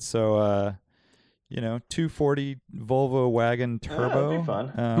camp in it. So, 240 Volvo wagon turbo. That'd be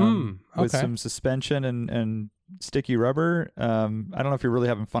fun. With some suspension and sticky rubber. I don't know if you're really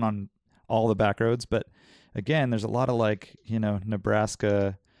having fun on all the back roads, but again, there's a lot of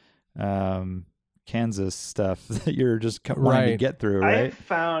Nebraska, Kansas stuff that you're just wanting to get through, right?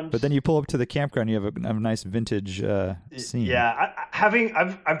 But then you pull up to the campground, you have a nice vintage scene. Yeah,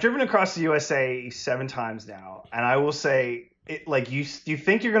 I've driven across the USA 7 times now, and I will say, you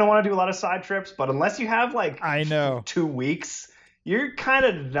think you're going to want to do a lot of side trips, but unless you have 2 weeks, you're kind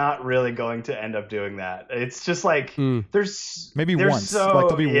of not really going to end up doing that. It's just there's once,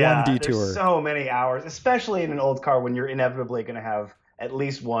 there'll be one detour. There's so many hours, especially in an old car when you're inevitably going to have at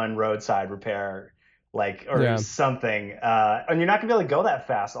least one roadside repair, something, and you're not going to be able to go that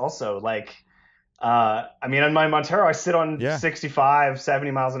fast. Also, on my Montero, I sit on 65,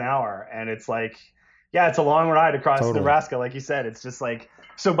 70 miles an hour, and it's it's a long ride across Nebraska, like you said. It's just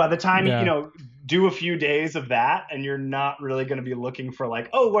so by the time you do a few days of that, and you're not really going to be looking for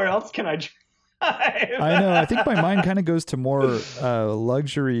where else can I drive? I know. I think my mind kind of goes to more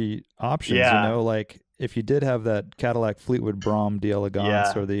luxury options. If you did have that Cadillac Fleetwood Brougham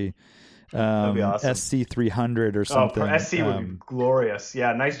d'Elegance or the awesome. SC300 or something. SC would be glorious.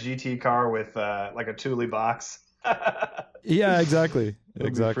 Yeah, nice GT car with a Thule box. Yeah, exactly.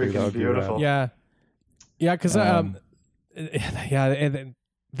 Exactly. That would be beautiful. Yeah. Yeah, because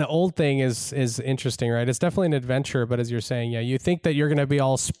the old thing is interesting, right? It's definitely an adventure, but as you're saying, you think that you're going to be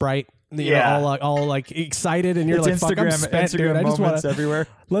all you know, all like excited, and you're It's like, "Fuck, I'm Instagram, spent, Instagram dude. I just moments want everywhere.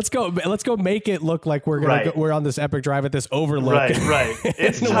 let's go make it look like we're gonna we're on this epic drive at this overlook." Right.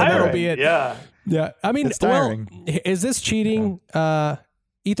 It's And tiring. that'll be it. Yeah. Yeah, I mean, It's tiring. is this cheating?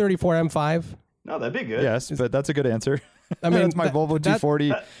 E34 M5. No, that'd be good. Yes, but that's a good answer. I mean, that's my Volvo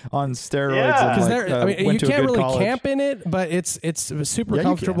G40 on steroids. Yeah. and, Because like, I mean, you went to a can't good really college. camp in it, but it's super Yeah, you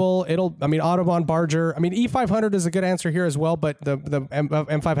comfortable. I mean, Autobahn Barger. I mean, E500 is a good answer here as well, but the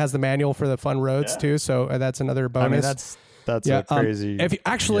M5 has the manual for the fun roads too, so that's another bonus. I mean, that's a crazy. If you,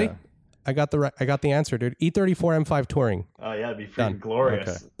 actually, yeah. I got the answer, dude. E34 M5 Touring. Oh yeah, it'd be freaking Done.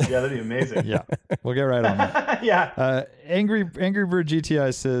 glorious. Yeah, that'd be amazing. Yeah, we'll get right on that. Yeah. Angry Bird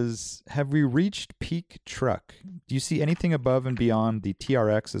GTI says, have we reached peak truck? Do you see anything above and beyond the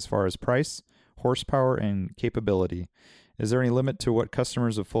TRX as far as price, horsepower, and capability? Is there any limit to what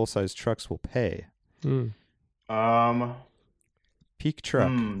customers of full-size trucks will pay? Peak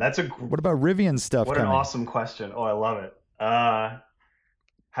truck. That's a What about Rivian stuff what coming? an awesome question. Oh, I love it.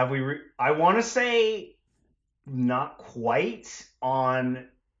 Have we? I want to say not quite on.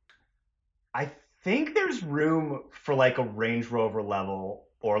 I think there's room for like a Range Rover level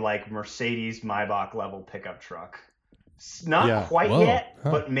or like Mercedes Maybach level pickup truck. Not quite Whoa. yet,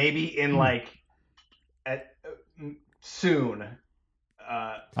 Huh. but maybe in like soon.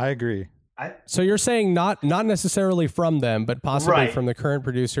 I agree. So you're saying not necessarily from them, but possibly Right. from the current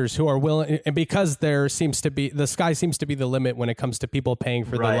producers who are willing, and because the sky seems to be the limit when it comes to people paying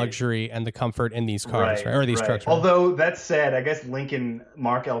for the Right. luxury and the comfort in these cars, right? Or these trucks. Right? Although that said, I guess Lincoln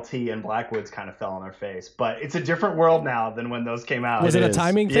Mark LT and Blackwoods kind of fell on their face, but it's a different world now than when those came out. Was it a is.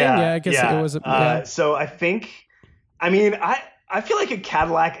 timing thing? Yeah, I guess it was. Yeah. So I think, I mean, I feel like a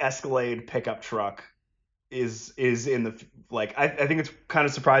Cadillac Escalade pickup truck is in the like. I think it's kind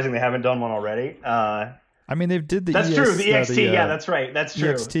of surprising they haven't done one already. I mean, they did the That's ES, true. The EXT, the, yeah, that's right. That's true.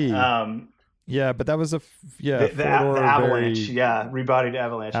 EXT. Yeah, but that was the four-door, Avalanche, very- rebodied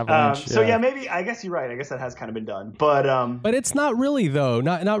Avalanche. Avalanche, So yeah. yeah, maybe I guess you're right. I guess that has kind of been done, but it's not really though.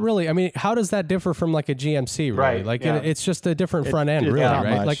 Not really. I mean, how does that differ from like a GMC? Really? Right, Like yeah. it's just a different front end, it's really, not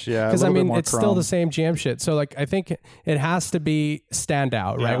right? much, Like yeah, a because I little bit mean, more it's still chrome. the same GM shit. So like I think it has to be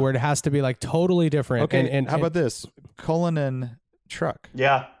standout, right? Yeah. Where it has to be like totally different. Okay, And how about this? Cullinan truck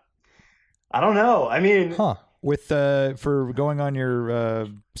yeah, I don't know. I mean, Huh. with for going on your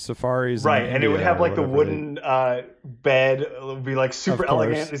safaris, right, in and it would India have or like the whatever wooden bed. It would be like super Of course.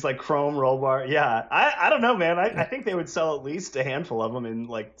 elegant. It's like chrome roll bar. Yeah, I don't know, man. I think they would sell at least a handful of them in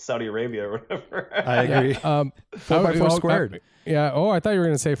like Saudi Arabia or whatever. I agree. 4x4 squared. Yeah. Oh, I thought you were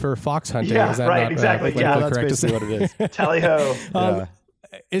going to say for fox hunting. Yeah, Is that right, not, exactly, politically yeah, that's correct to say? basically what it is. Tally ho. Yeah.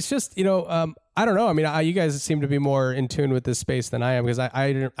 It's just I don't know. I mean, you guys seem to be more in tune with this space than I am because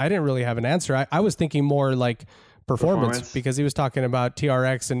I didn't really have an answer. I was thinking more like performance because he was talking about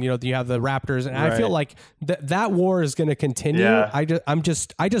TRX and you have the Raptors and I feel like that war is going to continue. Yeah. I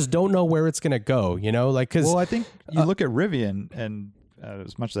just don't know where it's going to go. Like because Well, I think you look at Rivian, and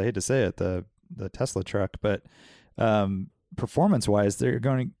as much as I hate to say it, the Tesla truck, but performance-wise, they're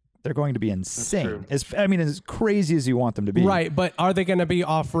going to be insane. As crazy as you want them to be. right. But are they going to be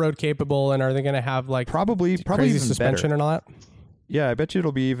off-road capable and are they going to have like Probably crazy even suspension better. and all that? Yeah, I bet you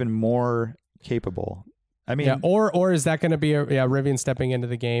it'll be even more capable. I mean, Yeah, or is that going to be Rivian stepping into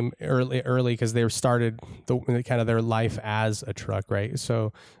the game early because they started kind of their life as a truck, right?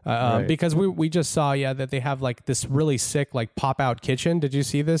 So Right. because we just saw that they have like this really sick like pop out kitchen. Did you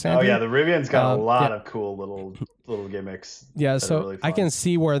see this, Oh Andrew? yeah, the Rivian's got a lot yeah. of cool little gimmicks. Yeah, that so are really I fun. can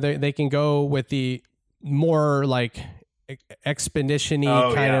see where they can go with the more like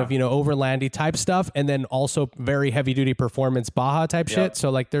expedition-y kind of overlandy type stuff, and then also very heavy duty performance Baja type shit. So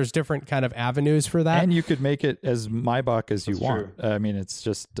like there's different kind of avenues for that. and you could make it as Maybach as you That's want. I mean, it's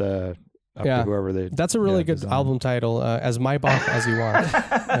just up Yeah. to whoever they. That's a really good design. album title, as my Bach as you want.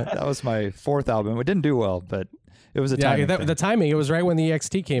 That was my fourth album. It didn't do well, but it was a Yeah, timing thing. the timing. It was right when the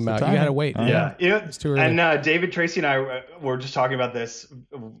EXT came out. You timing. had to wait. Oh, Yeah, It's too early. and David Tracy and I were just talking about this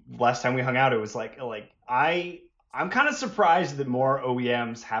last time we hung out. It was like I'm kind of surprised that more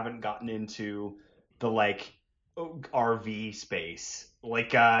OEMs haven't gotten into the like RV space.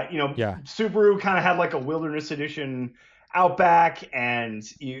 Like Yeah. Subaru kind of had like a Wilderness Edition Outback, and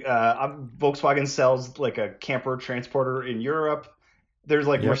Volkswagen sells like a camper transporter in Europe. There's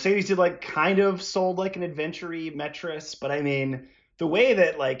like Yep. Mercedes did like kind of sold like an adventure-y Metris, but I mean the way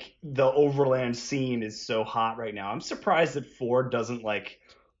that like the overland scene is so hot right now, I'm surprised that Ford doesn't like.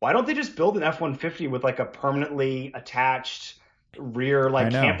 Why don't they just build an F-150 with like a permanently attached rear like I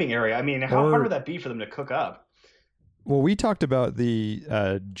know. camping area? I mean, how Or- hard would that be for them to cook up? Well, we talked about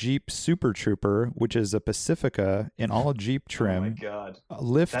the Jeep Super Trooper, which is a Pacifica in all Jeep Oh my trim, god.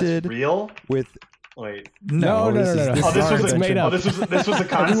 lifted That's real? with Wait. No. This Oh, this our was invention. made up. this was a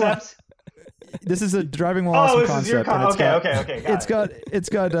concept? This is a driving while Oh, awesome this is your concept. and okay. Got it's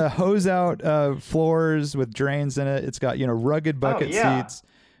got hose out floors with drains in it. It's got rugged bucket yeah. seats,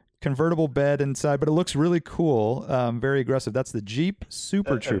 convertible bed inside, but it looks really cool. Very aggressive. That's the Jeep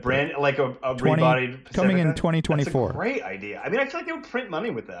Super a Trooper. brand like a 20 rebodied Pacifica? coming in 2024. That's a great idea. I mean, I feel like they would print money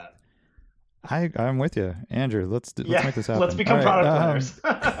with that. I'm with you, Andrew. Let's make this happen. Let's become All product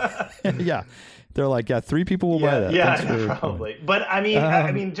owners. yeah, they're like, 3 people will buy that. Yeah, Thanks for- probably. But I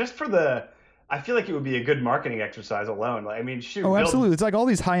mean, just for the, I feel like it would be a good marketing exercise alone. Like, I mean, shoot. Oh, absolutely. It's like all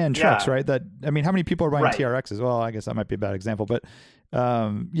these high-end trucks, Yeah. right? That how many people are buying Right. TRXs? Well, I guess that might be a bad example, but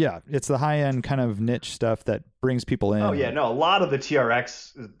it's the high-end kind of niche stuff that brings people in. Oh yeah, no. A lot of the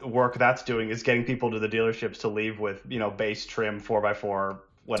TRX work that's doing is getting people to the dealerships to leave with base trim 4x4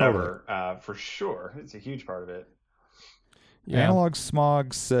 whatever. For sure, it's a huge part of it. Yeah. Analog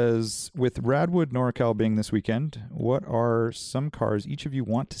Smog says, with Radwood NorCal being this weekend, what are some cars each of you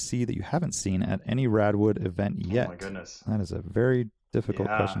want to see that you haven't seen at any Radwood event yet? Oh my goodness. That is a very difficult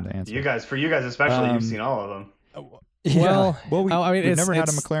Yeah. question to answer. For you guys especially, you've seen all of them. Well, I mean, we've never had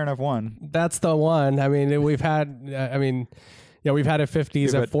a it's- McLaren F1. That's the one. I mean, we've had. We've had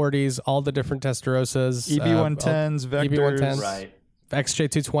F50s, Yeah, but- F40s, all the different Testerosas, EB110s, Vectors. EB110s. Right.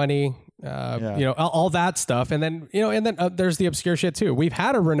 XJ220, all that stuff, and then there's the obscure shit too. We've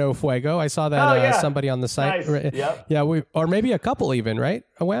had a Renault Fuego. I saw that Oh, yeah. somebody on the site. Nice. Yep. Yeah, or maybe a couple even, right?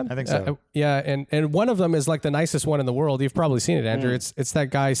 Wham? I think so. And one of them is like the nicest one in the world. You've probably seen it, Andrew. It's that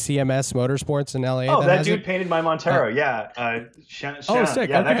guy CMS Motorsports in LA. Oh, that has dude it. painted my Montero. Shannon. sick.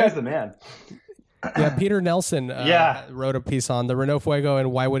 Yeah, that Okay. guy's the man. Yeah, Peter Nelson Yeah. wrote a piece on the Renault Fuego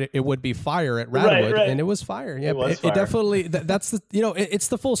and why would it would be fire at Radwood, right. and it was fire. Yeah, It was it fire. definitely that's the it's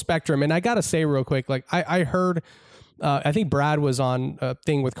the full spectrum. And I gotta say real quick, like I heard, I think Brad was on a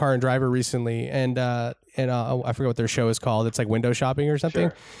thing with Car and Driver recently, and I forget what their show is called. It's like window shopping or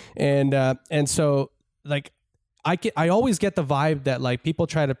something, Sure. and so like. I always get the vibe that like people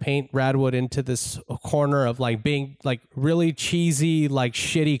try to paint Radwood into this corner of like being like really cheesy, like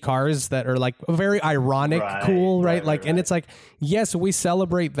shitty cars that are like very ironic, Right, cool, right? right, Like, right, and right. it's like, yes, we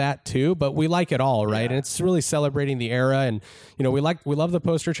celebrate that too, but we like it all, right? And it's really celebrating the era, and we love the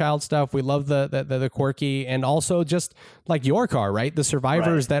poster child stuff, we love the quirky, and also just like your car, right? The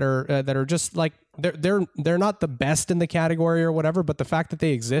survivors that are just like. They're not the best in the category or whatever, but the fact that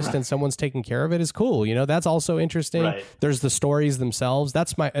they exist and someone's taking care of it is cool. That's also interesting. Right. There's the stories themselves.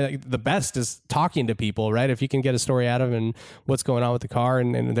 That's the best is talking to people, right? If you can get a story out of them and what's going on with the car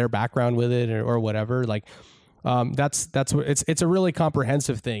and their background with it or whatever, like that's what it's a really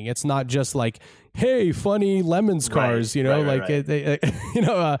comprehensive thing. It's not just like, hey, funny Lemons cars, Right, like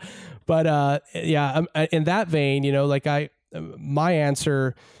right. but in that vein, my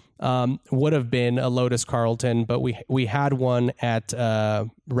answer would have been a Lotus Carlton, but we had one at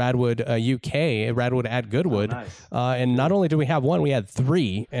Radwood UK, Radwood at Goodwood, nice. And not only did we have one, we had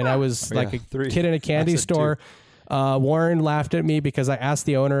 3, and I was like a 3. kid in a candy I said store. Warren laughed at me because I asked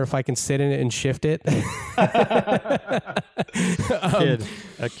the owner if I can sit in it and shift it.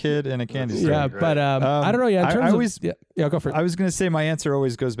 A kid in a candy store. Yeah, but I don't know. Yeah, in terms I of always- go for it. I was going to say my answer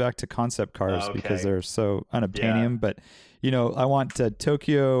always goes back to concept cars Okay. because they're so unobtainium. But I want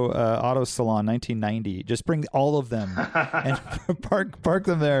Tokyo Auto Salon 1990. Just bring all of them and park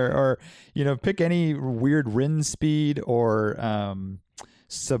them there, or pick any weird Rin Speed or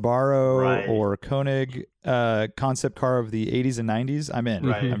Subaru Right. or Koenig concept car of the 80s and 90s. I'm in.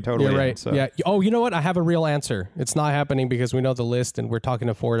 Right. I'm totally You're in. right. So. Yeah. Oh, you know what? I have a real answer. It's not happening because we know the list and we're talking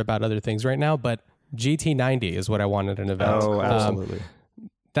to Ford about other things right now. But GT90 is what I wanted in an event. Oh, absolutely.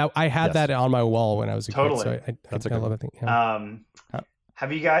 That I had Yes. that on my wall when I was a Totally. kid. So That's a I good love one. it. Yeah.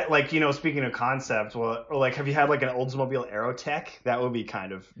 Have you guys speaking of concepts, or have you had like an Oldsmobile Aerotech? That would be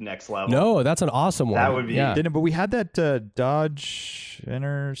kind of next level. No, that's an awesome one. That would be- Yeah. But we had that Dodge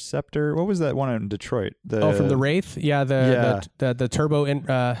Interceptor. What was that one in Detroit? From the Wraith, the turbo.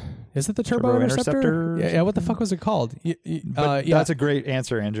 Is it the turbo Interceptor? Yeah. What the fuck was it called? That's a great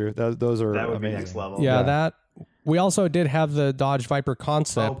answer, Andrew. Those are That would amazing. be next level. Yeah, that. We also did have the Dodge Viper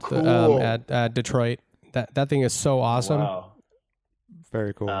concept Oh, cool. at Detroit. That thing is so awesome. Wow.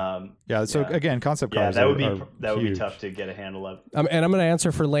 Very cool. Yeah. So again, concept Yeah, cars. that would be huge. tough to get a handle of. And I'm going to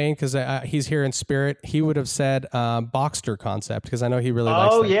answer for Lane because he's here in spirit. He would have said Boxster concept because I know he really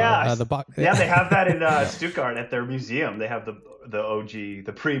likes Oh that yeah, car. yeah. They have that in Stuttgart at their museum. They have the OG,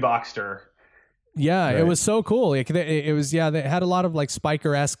 the pre-Boxster. Yeah, Right. it was so cool. It was they had a lot of like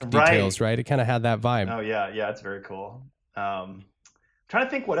Spiker-esque details, right? It kind of had that vibe. Oh yeah, it's very cool. Trying to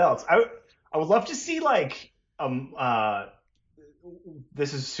think what else. I would love to see like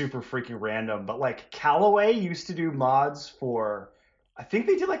this is super freaking random, but like Callaway used to do mods for, I think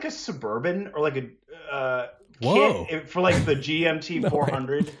they did like a Suburban or like a Whoa. kit for like the GMT No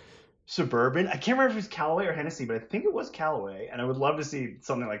 400 Suburban. I can't remember if it was Callaway or Hennessy, but I think it was Callaway, and I would love to see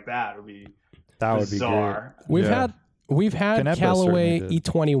something like that. It would be That would be bizarre. great. We've had Canepa Callaway certainly did.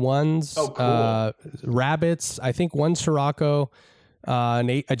 E21s, Oh, cool. Rabbits. I think one Scirocco,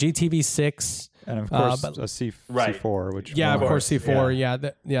 a GTV6. And of course, but- a Right. C4, which Yeah, of course, course, C4.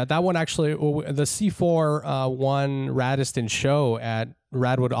 Yeah, that one actually, the C4 won Radiston show at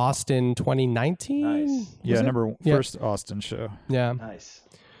Radwood Austin 2019. Nice. yeah, Was it? Yeah. first Austin show. Yeah. Nice.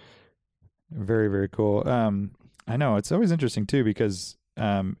 Very, very cool. I know it's always interesting too because,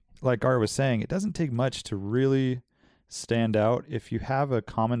 like Art was saying, it doesn't take much to really stand out. If you have a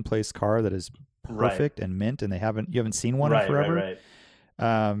commonplace car that is perfect and mint, and you haven't seen one in forever,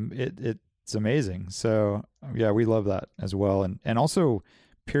 it's amazing. So yeah, we love that as well, and also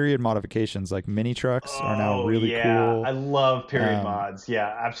period modifications like mini trucks are now really cool. I love period mods. Yeah,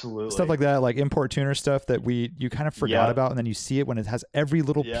 absolutely. Stuff like that, like import tuner stuff that you kind of forgot Yep. about, and then you see it when it has every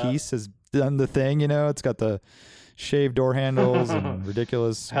little Yep. piece has done the thing. It's got the shaved door handles and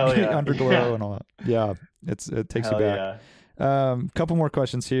ridiculous Hell yeah. underglow Yeah. and all that. Yeah, it takes Hell you back. Couple more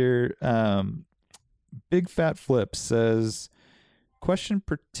questions here. Big Fat Flip says, question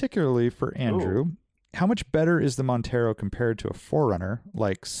particularly for Andrew. Ooh. How much better is the Montero compared to a 4Runner?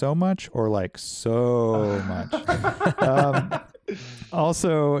 Like so much or like so much?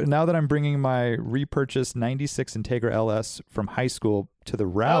 Also, now that I'm bringing my repurchased 96 Integra LS from high school to the Oh,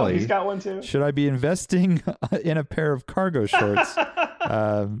 rally, he's got one too. should I be investing in a pair of cargo shorts?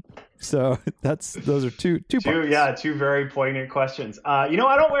 So those are two parts. Two very poignant questions. I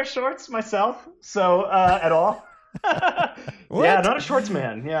don't wear shorts myself, so at all. Yeah, not a shorts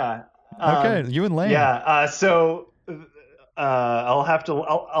man. Yeah. Okay, you and Lane. Yeah. So I'll have to.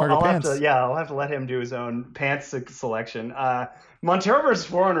 I'll have pants. to. Yeah, I'll have to let him do his own pants selection. Montero versus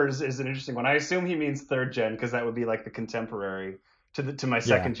 4Runners is an interesting one. I assume he means third gen because that would be like the contemporary to my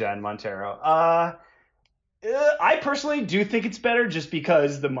second gen Montero. I personally do think it's better just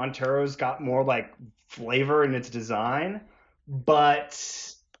because the Montero's got more like flavor in its design, but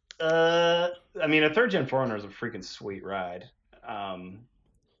a third gen 4Runner is a freaking sweet ride.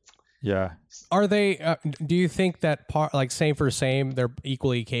 Yeah. Are they? Do you think that same for same, they're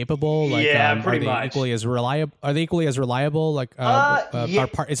equally capable? Like, Yeah, pretty are they much. Equally as reliable? Are they equally as reliable? Like, Yeah.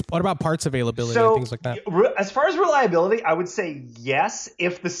 what about parts availability and things like that? As far as reliability, I would say yes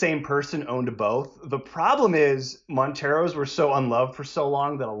if the same person owned both. The problem is Monteros were so unloved for so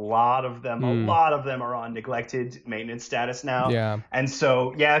long that a lot of them are on neglected maintenance status now. Yeah. And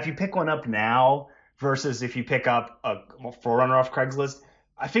so, yeah, if you pick one up now versus if you pick up a 4Runner off Craigslist,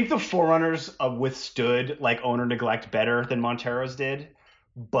 I think the 4Runners withstood like owner neglect better than Monteros did.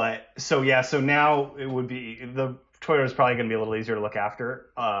 But so now it would be the Toyota is probably going to be a little easier to look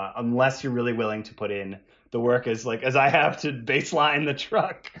after, unless you're really willing to put in the work as I have to baseline the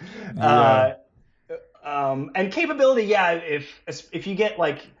truck. Yeah. And capability, yeah. If you get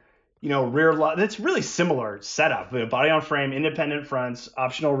rear lock, that's really similar setup. Body on frame, independent fronts,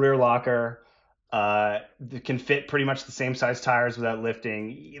 optional rear locker. That can fit pretty much the same size tires without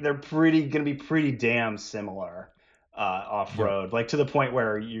lifting. They're going to be pretty damn similar off road, like to the point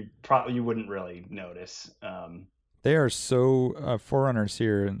where you wouldn't really notice. They are so 4Runners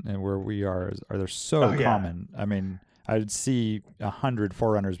here and where we are they're so common. I mean, I'd see 100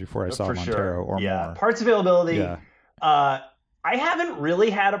 4Runners before I saw a Montero or more. Parts availability. Yeah. I haven't really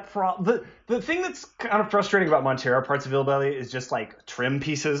had a problem. The thing that's kind of frustrating about Montero parts availability is just like trim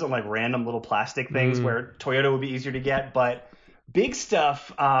pieces and like random little plastic things where Toyota would be easier to get. But big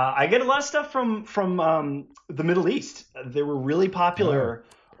stuff, I get a lot of stuff from the Middle East. They were really popular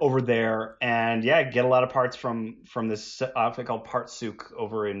over there, and get a lot of parts from this outfit called Partsouk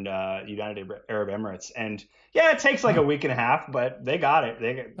over in United Arab Emirates. And it takes like a week and a half, but they got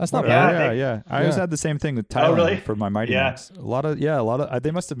it. That's not Yeah, bad. I always had the same thing with Thailand really? for my Mighty Max. A lot of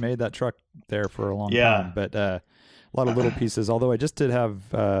they must have made that truck there for a long time, but a lot of little pieces. Although I just did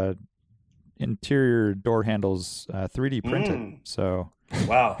have interior door handles 3D printed. So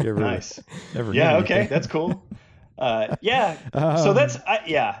wow, you ever, nice. Ever Yeah, need okay, anything. that's cool. So that's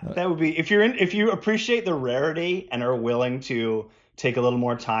that would be if you appreciate the rarity and are willing to take a little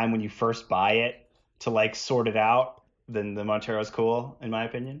more time when you first buy it to like sort it out, then the Montero's cool in my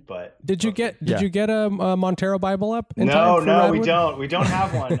opinion. But Did you get a Montero Bible up? In No, time for we Radwood? don't. We don't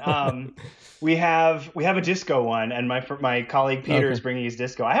have one. We have a disco one, and my colleague Peter is bringing his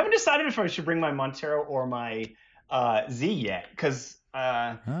disco. I haven't decided if I should bring my Montero or my Z yet, because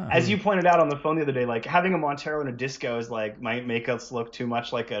as you pointed out on the phone the other day, like having a Montero and a disco is like might make us look too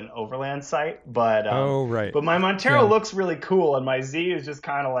much like an Overland site. But right. But my Montero looks really cool, and my Z is just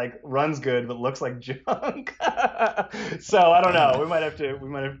kind of like runs good but looks like junk. So I don't know. We might have.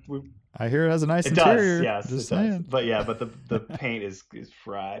 I hear it has a nice It interior. does, yes, Just it does. saying. But yeah, but the paint is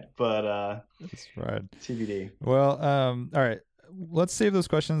fried. But It's fried. TBD. Well, all right. Let's save those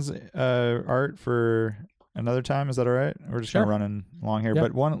questions, Art, for another time. Is that all right? We're just Sure. gonna run long here.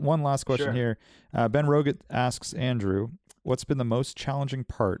 Yep. But one last question Sure. here. Ben Roget asks Andrew, what's been the most challenging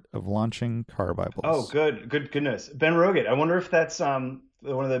part of launching Car Bibles? Oh, goodness. Ben Roget. I wonder if that's one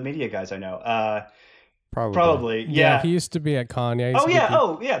of the media guys I know. Probably. Yeah. He used to be at Con. Yeah.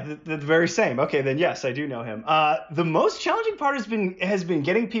 The very same. Okay, then yes, I do know him. The most challenging part has been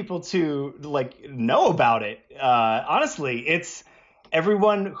getting people to like know about it. Honestly, it's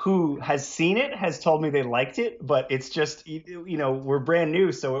everyone who has seen it has told me they liked it, but it's just we're brand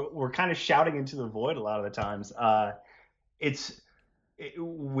new, so we're kind of shouting into the void a lot of the times.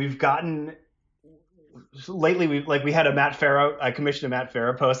 We've gotten. Lately, we had a Matt Farah. I commissioned a Matt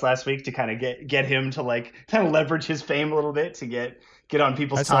Farah post last week to kind of get him to like kind of leverage his fame a little bit to get on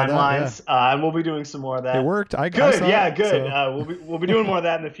people's timelines. And we'll be doing some more of that. It worked. Good. We'll be doing more of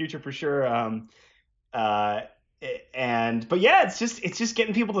that in the future for sure. But yeah, it's just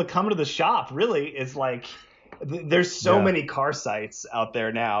getting people to come to the shop. Really, it's like there's so many car sites out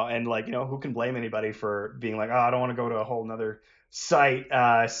there now, and like who can blame anybody for being like, oh, I don't want to go to a whole nother site.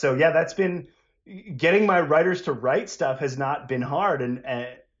 So yeah, that's been. Getting my writers to write stuff has not been hard, and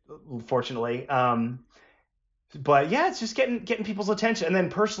fortunately, but yeah, it's just getting people's attention, and then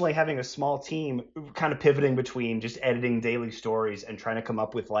personally having a small team, kind of pivoting between just editing daily stories and trying to come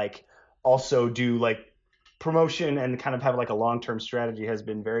up with like also do like promotion and kind of have like a long-term strategy has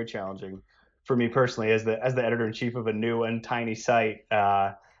been very challenging for me personally as the editor-in-chief of a new and tiny site.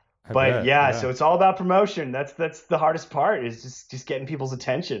 So it's all about promotion. That's the hardest part is just getting people's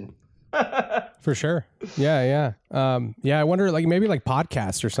attention. For sure. Yeah. I wonder, like maybe like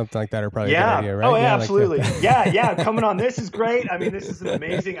podcasts or something like that are probably a good idea, right? Oh yeah, absolutely. Like coming on this is great. I mean, this is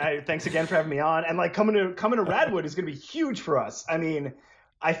amazing. Thanks again for having me on. And like coming to Radwood is going to be huge for us. I mean,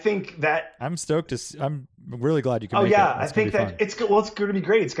 I think that I'm stoked I'm really glad you can. I think that it's going to be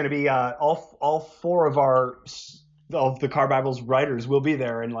great. It's going to be all four of the Car Bibles writers will be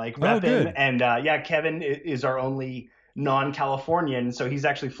there and like repping. And Kevin is our only non-Californian, so he's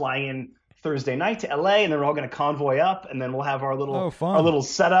actually flying in Thursday night to LA, and then we're all going to convoy up, and then we'll have our little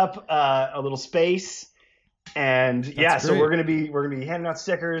setup, a little space, and so we're gonna be handing out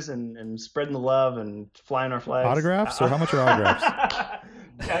stickers and spreading the love and flying our flags. Autographs, or how much are autographs?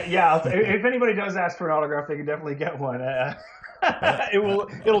 If anybody does ask for an autograph, they can definitely get one.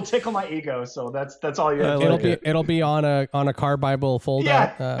 It'll tickle my ego, so that's all you have to do. It'll be on a Car Bible fold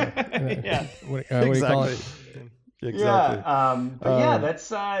out. What do you call it? Exactly.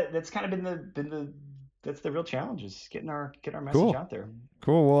 That's kind of been that's the real challenge is getting our message out there.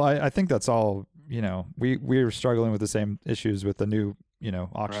 Cool. Well, I think that's all. We were struggling with the same issues with the new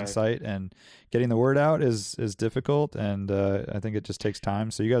auction site, and getting the word out is difficult, and I think it just takes time.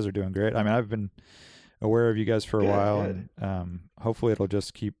 So you guys are doing great. I mean, I've been aware of you guys for a while, and hopefully it'll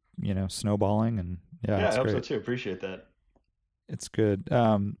just keep snowballing. And I hope great. so too. Appreciate that. It's good.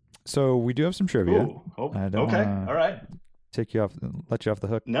 So we do have some trivia. All right. Let you off the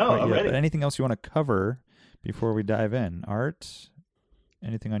hook. No, I'm ready. But anything else you want to cover before we dive in? Art,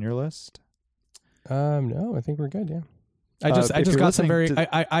 anything on your list? No, I think we're good. Yeah. I just got some very.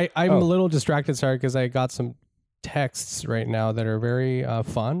 I'm a little distracted. Sorry, because I got some texts right now that are very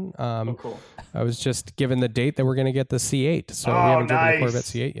fun. Cool. I was just given the date that we're going to get the C8, so we haven't driven the Corvette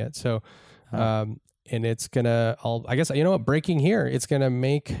C8 yet. So. And it's gonna. I guess breaking here. It's gonna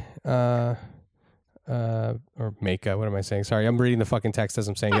make or make. What am I saying? Sorry, I'm reading the fucking text as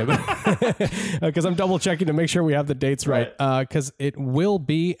I'm saying it, because I'm double checking to make sure we have the dates right. Because it will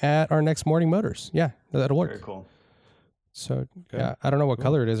be at our next Morning Motors. Yeah, that'll work. Very cool. So I don't know what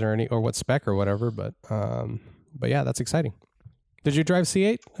color it is or what spec or whatever, but yeah, that's exciting. Did you drive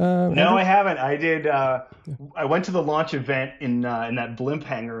C8? No, I haven't. I did. I went to the launch event in that blimp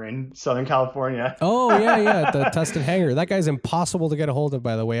hangar in Southern California. Oh, yeah, the Tustin hangar. That guy's impossible to get a hold of,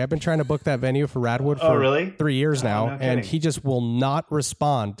 by the way. I've been trying to book that venue for Radwood for 3 years now, no and he just will not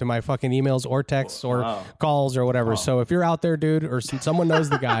respond to my fucking emails or texts or calls or whatever. So if you're out there, dude, or someone knows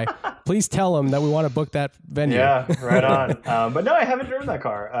the guy, please tell him that we want to book that venue. Yeah, right on. But no, I haven't driven that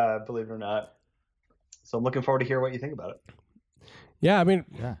car, believe it or not. So I'm looking forward to hear what you think about it. Yeah, I mean,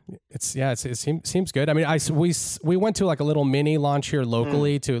 it seems good. I mean, we went to like a little mini launch here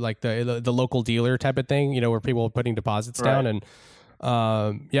locally to like the local dealer type of thing, where people are putting deposits down, and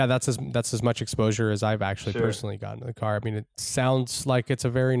that's as much exposure as I've actually personally gotten to the car. I mean, it sounds like it's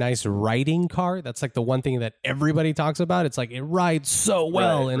a very nice riding car. That's like the one thing that everybody talks about. It's like it rides so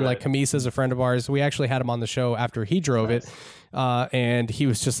well, and like Camise is a friend of ours. We actually had him on the show after he drove it, and he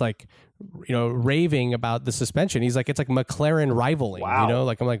was just like, raving about the suspension. He's like, it's like McLaren rivaling,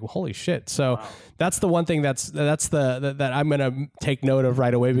 like, I'm like, well, holy shit. So that's the one thing that I'm going to take note of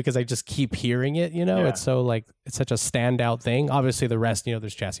right away, because I just keep hearing it, it's so like, it's such a standout thing. Obviously the rest,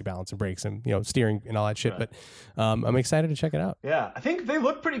 there's chassis balance and brakes and, steering and all that shit, but I'm excited to check it out. Yeah. I think they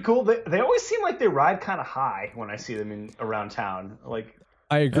look pretty cool. They always seem like they ride kind of high when I see them around town. Like,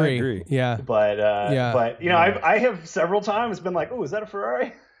 I agree. Yeah. But I have several times been like, oh, is that a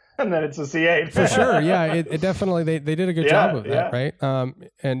Ferrari? And then it's a C8. For sure, yeah. It definitely, they did a good job of that, right?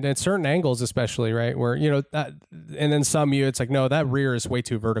 And at certain angles especially, right? Where, that, and then some it's like, no, that rear is way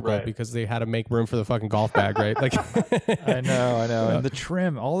too vertical because they had to make room for the fucking golf bag, right? Like, I know. And the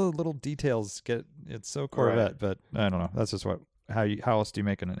trim, all the little details it's so Corvette, but I don't know. That's just how else do you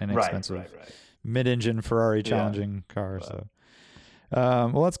make an inexpensive mid-engine Ferrari challenging car? So,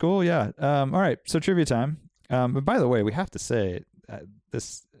 well, that's cool. Yeah. All right. So trivia time. But by the way, we have to say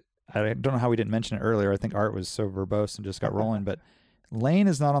this. I don't know how we didn't mention it earlier. I think Art was so verbose and just got rolling. But Lane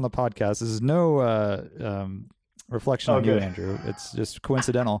is not on the podcast. This is no reflection on you, Andrew. It's just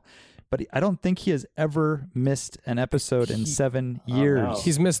coincidental. But I don't think he has ever missed an episode in 7 years. No.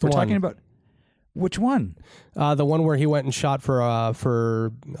 He's missed one. We're talking about which one? The one where he went and shot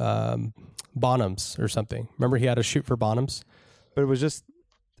for Bonhams or something. Remember, he had to shoot for Bonhams. But it was just.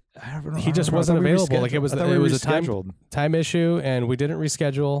 He just wasn't available. Like it was a time issue, and we didn't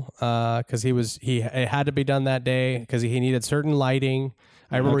reschedule because it had to be done that day because he needed certain lighting.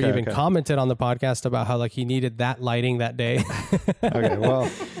 I remember he even commented on the podcast about how like he needed that lighting that day. Okay, well,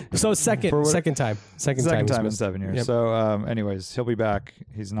 so second time in 7 years. Yep. So, anyways, he'll be back.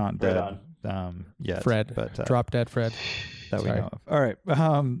 He's not dead yet. Fred, but drop dead Fred. That we know of. All right.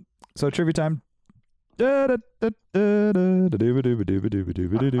 So trivia time. It's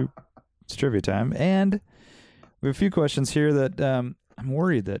trivia time, and we have a few questions here that I'm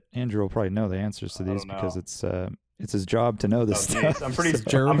worried that Andrew will probably know the answers to these because it's his job to know this stuff. I'm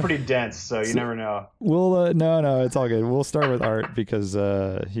pretty dense, so you never know. We'll no, it's all good. We'll start with Art because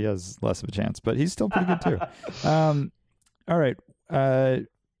he has less of a chance, but he's still pretty good too. All right.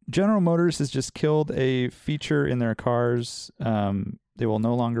 General Motors has just killed a feature in their cars. They will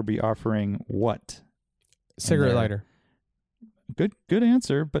no longer be offering what? Cigarette lighter. Good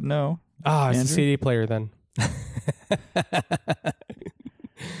answer, but no. It's a CD player then. He's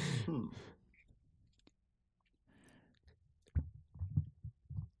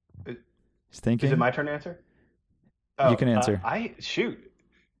thinking. Is it my turn to answer? You can answer. I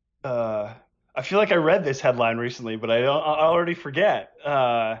feel like I read this headline recently, but I already forget.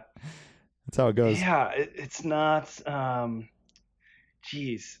 That's how it goes. Yeah, it's not.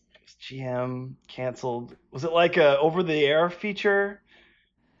 GM canceled. Was it like a over-the-air feature?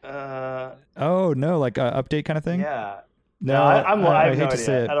 Oh no, like a update kind of thing. Yeah. No, I have no idea.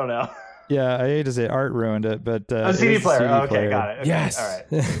 Say it. I don't know. Yeah, I hate to say it. Art ruined it, but a CD player. CD okay, player. Got it. Okay. Yes.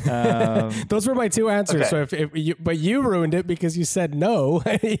 All right. Those were my two answers. Okay. So but you ruined it because you said no.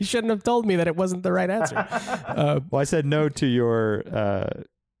 You shouldn't have told me that it wasn't the right answer. Well, I said no to your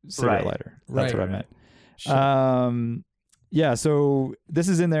cigarette lighter. That's what I meant. Sure. Yeah, so this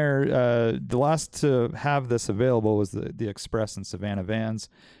is in there. The last to have this available was the Express and Savannah vans,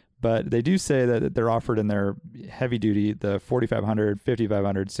 but they do say that they're offered in their heavy duty, the 4500,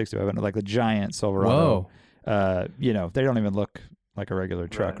 5500, 6500, like the giant Silverado. Whoa. They don't even look like a regular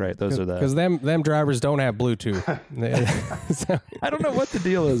truck, right? Those are because them drivers don't have Bluetooth. I don't know what the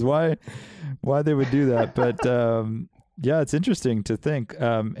deal is, why they would do that, but yeah, it's interesting to think.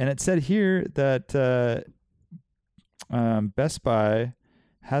 And it said here that. Best Buy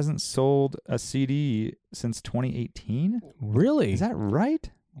hasn't sold a CD since 2018. Really? Is that right?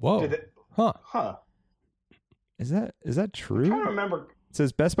 Whoa. Huh. Is that true? I'm trying to remember. It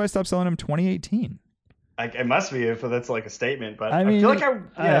says Best Buy stopped selling them 2018. It must be if that's like a statement, but I mean, feel like I feel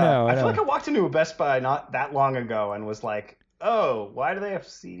like know. I walked into a Best Buy not that long ago and was like, oh, why do they have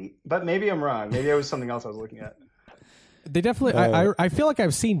CD? But maybe I'm wrong. Maybe it was something else I was looking at. They definitely. I feel like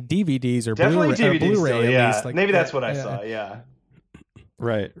I've seen DVDs or Definitely Blu-ray, DVDs. Blu-ray Still, at yeah, least. Like, maybe that's what I saw. Yeah.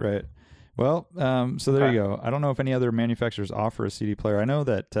 Right. Well, so there you go. I don't know if any other manufacturers offer a CD player. I know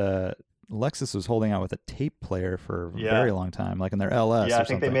that Lexus was holding out with a tape player for a very long time, like in their LS. Yeah, or I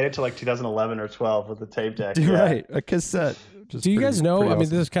think they something. made it to like 2011 or 12 with the tape deck. Right, a cassette. Do you guys know? I mean,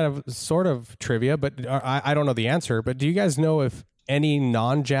 this is kind of sort of trivia, but I don't know the answer. But do you guys know if any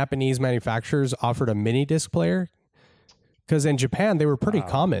non-Japanese manufacturers offered a mini disc player? Because in Japan, they were pretty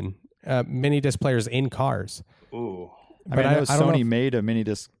common, mini disc players in cars. Ooh. I mean, I know I don't know Sony made a mini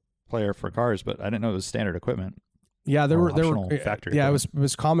disc player for cars, but I didn't know it was standard equipment. Yeah, there were optional factory yeah, equipment. it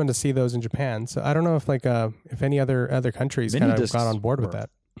was common to see those in Japan. So I don't know if if any other countries Mini kind of discs got on board with were- that.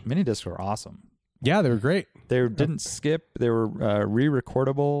 Mini discs were awesome. Yeah, they were great. They didn't skip. They were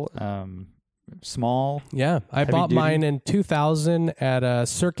re-recordable, small. Yeah, I Heavy bought duty? mine in 2000 at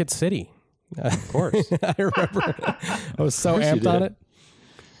Circuit City. Of course. I remember. I was so Of course you amped on did.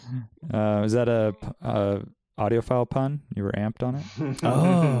 it. Is that a audiophile pun? You were amped on it?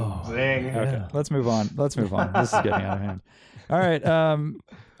 Oh, Zing. Okay, let's move on. This is getting out of hand. All right.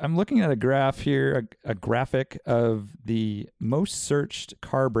 I'm looking at a graph here, a graphic of the most searched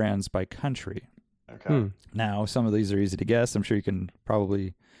car brands by country. Okay. Now, some of these are easy to guess. I'm sure you can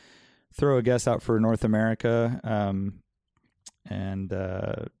probably throw a guess out for North America, and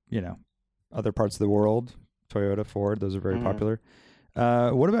other parts of the world. Toyota, Ford, those are very popular.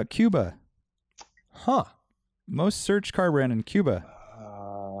 What about Cuba? Huh. Most searched car brand in Cuba.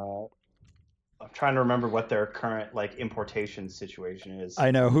 I'm trying to remember what their current like importation situation is.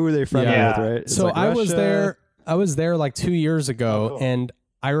 I know. Who are they friendly Yeah. with, right? It's So like I was Russia. there. I was there like 2 years ago, Oh, cool. and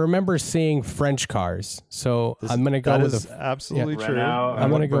I remember seeing French cars. So I'm gonna go That with is absolutely true. Renault. I'm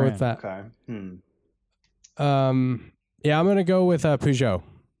What gonna go with brand? that. Okay. Yeah, I'm gonna go with Peugeot.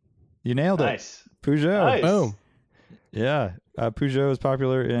 You nailed it. Nice. Peugeot. Nice. Boom. Yeah. Peugeot is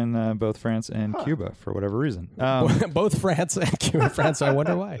popular in both France and Cuba for whatever reason. Both France and Cuba. France. I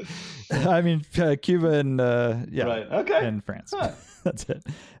wonder why. I mean, Cuba and Right. Okay. and France. That's it.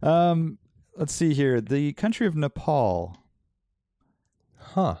 Let's see here. The country of Nepal.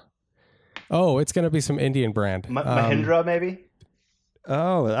 Huh. Oh, it's gonna be some Indian brand. Mahindra, maybe?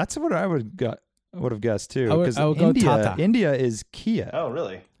 Oh, that's what I would have guessed too. I would- Because I would go Tata. India is Kia. Oh,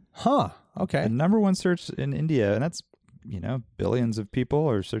 really? Huh. Okay. The number one search in India, and that's billions of people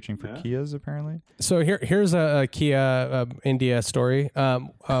are searching for Yeah. Kias apparently. So here's a Kia India story. I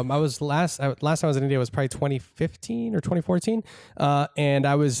was last time I was in India was probably 2015 or 2014, and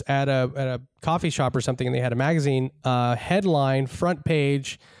I was at a coffee shop or something, and they had a magazine headline front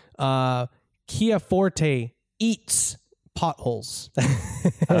page: Kia Forte eats potholes.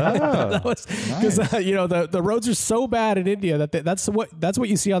 That was because the roads are so bad in India that that's what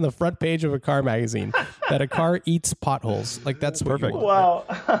you see on the front page of a car magazine, that a car eats potholes. Like that's what Perfect. you want.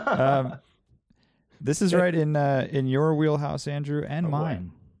 Wow. This is right in your wheelhouse, Andrew, and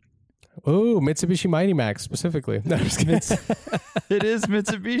mine. Ooh, Mitsubishi Mighty Max specifically. No, I'm just kidding. It is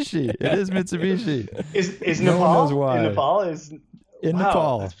Mitsubishi. Is No Nepal? one knows why. In Nepal is In wow,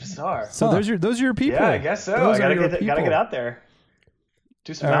 Nepal. That's bizarre. So those are your people. Yeah, I guess so. Those I are your gotta people. get out there.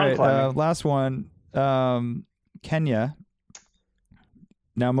 Do some All mountain right, climbing. last one. Kenya.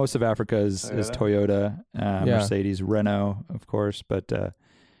 Now most of Africa is Toyota, Mercedes, Renault, of course, but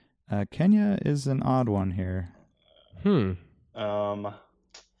Kenya is an odd one here.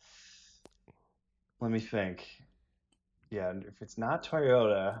 Let me think. Yeah, if it's not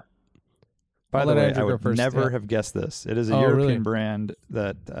Toyota, By I'll the let way, Andrew I go would first, never yeah. have guessed this. It is a Oh, European really? brand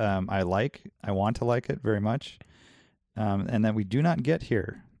that I like. I want to like it very much, and that we do not get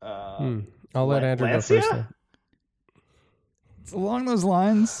here. I'll let Andrew go Lancia? first. Then. It's along those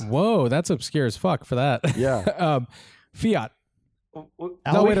lines. Whoa, that's obscure as fuck for that. Yeah. Fiat. No,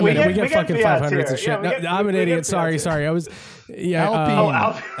 Alpine. wait a minute. We get get fucking Fiats 500s here. and shit. Yeah, we No, get- I'm an we get idiot. Sorry, Fiats here. sorry. I was. Yeah.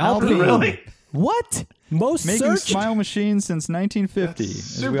 Alpine. Alpine. Really? What? Most Making searched? smile machines since 1950. as we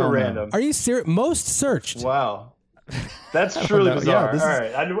Super all know. random. Are you serious? Most searched. Wow. That's truly know. bizarre. Yeah, this All is-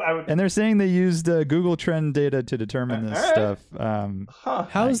 right. I would, And they're saying they used Google Trend data to determine this All right. stuff.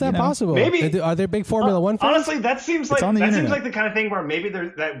 How is that possible? maybe- Are they big Formula One fans? honestly, that seems like on the that seems internet. like the kind of thing where maybe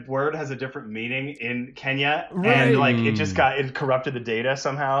that word has a different meaning in Kenya, Right. and like it corrupted the data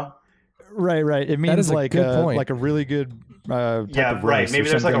somehow. Right. It That means is a like good point. like a really good type Yeah, of right. rice or Maybe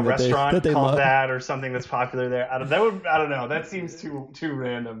there's like a something that they restaurant love. called that or something that's popular there. I don't know. That seems too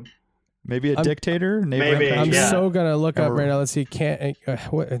random. Maybe a dictator? Maybe. I'm Yeah. so gonna look up Or- right now. Let's see.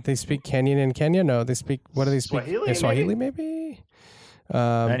 What they speak Kenyan in Kenya? No, they speak. What do they speak? Swahili, Swahili, maybe.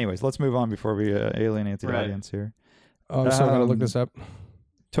 Anyways, let's move on before we alienate the Right. audience here. I'm so gonna look this up.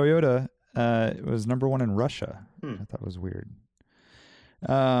 Toyota was number 1 in Russia. I thought was weird.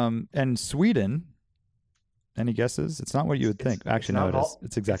 And Sweden. Any guesses? It's not what you would think. Actually, no, not it is.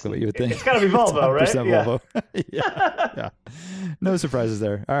 It's exactly what you would think. It's gotta be Volvo, right? 100% Volvo. Yeah. No surprises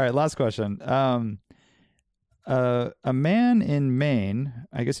there. All right, last question. A man in Maine,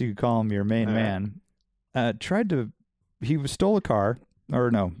 I guess you could call him your Maine All right. man, he stole a car. Or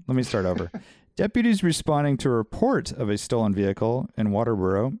no, let me start over. Deputies responding to a report of a stolen vehicle in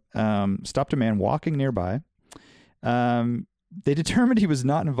Waterboro stopped a man walking nearby. They determined he was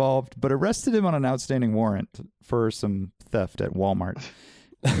not involved, but arrested him on an outstanding warrant for some theft at Walmart.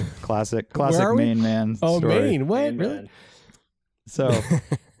 Classic are we? Maine man Oh, story. Maine. What? Maine Really? man. So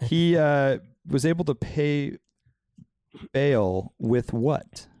he was able to pay bail with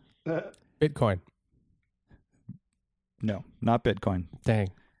what? Bitcoin. No, not Bitcoin. Dang.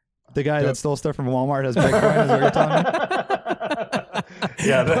 The guy that stole stuff from Walmart has Bitcoin, is what you're telling me?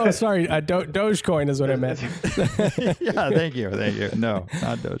 Yeah. Oh, sorry. Dogecoin is what I meant. Yeah, thank you. No,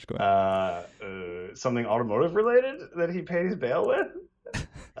 not Dogecoin. Something automotive related that he paid his bail with.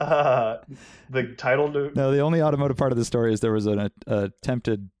 The title to No, the only automotive part of the story is there was an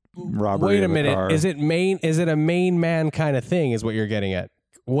attempted robbery. Wait a of minute. car. Is it a Maine man kind of thing? Is what you're getting at?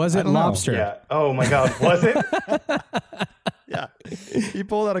 Was it don't know. lobster? Yeah. Oh my God. Was it? Yeah, he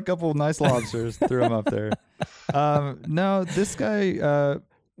pulled out a couple of nice lobsters, threw them up there. No, this guy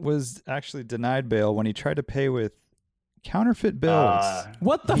was actually denied bail when he tried to pay with counterfeit bills.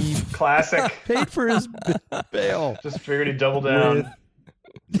 What the? Classic. Paid for his bail. Just figured he'd double down.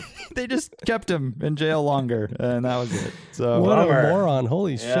 They just kept him in jail longer, and that was it. So What a Bummer. moron!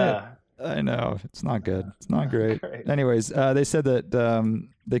 Holy shit! Yeah. I know it's not good. It's not great. Great. Anyways, they said that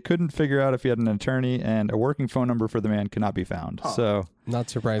they couldn't figure out if he had an attorney, and a working phone number for the man cannot be found. Huh. So Not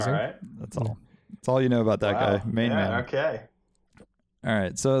surprising. All right. that's all. That's all you know about that Wow. guy, Main Yeah, man. Okay. All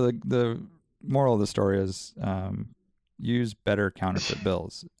right. So the moral of the story is use better counterfeit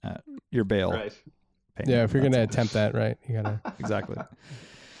bills at your bail. Right. payment. Yeah, if you're gonna That's all. attempt that, right? You gotta, Exactly.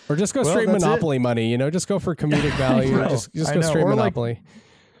 or just go Well, straight that's it. Monopoly money. You know, just go for comedic value. know. Just I go know. straight Or like- Monopoly.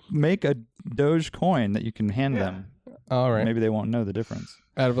 Make a Doge coin that you can hand them. All right, Maybe they won't know the difference.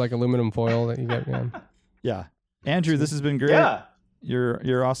 out of like aluminum foil that you get. Yeah. Yeah. Andrew, this has been great. Yeah.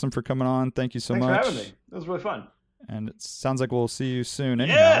 You're awesome for coming on. Thank you so Thanks much. for having me. That was really fun. And it sounds like we'll see you soon.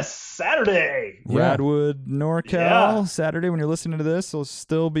 Anyhow. Yes, Saturday. Yeah. Radwood, NorCal, Yeah. Saturday. When you're listening to this, there'll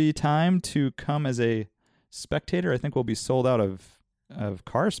still be time to come as a spectator. I think we'll be sold out of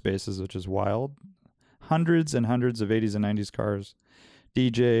car spaces, which is wild. Hundreds and hundreds of 80s and 90s cars.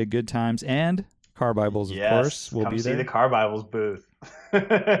 DJ, good times, and Car Bibles, of course, will Come be see there. the Car Bibles booth.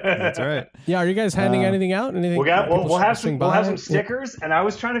 That's right. Yeah, are you guys handing anything out? Anything? We'll people have swing some. We'll have by? some stickers, and I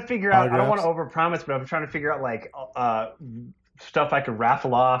was trying to figure out. I don't want to Autographs. overpromise, but I'm trying to figure out like stuff I could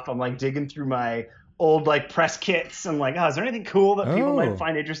raffle off. I'm like digging through my old like press kits and like, is there anything cool that people Oh. might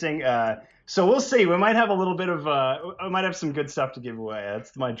find interesting? So we'll see. We might have a little bit of. I might have some good stuff to give away.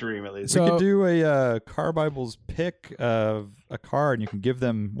 That's my dream, at least. So- We could do a Car Bibles pick of a car, and you can give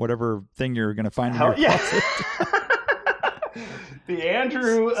them whatever thing you're going to find in Hell your yeah. closet. The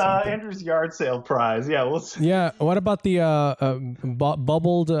Andrew's yard sale prize. Yeah, we'll see. Yeah. What about the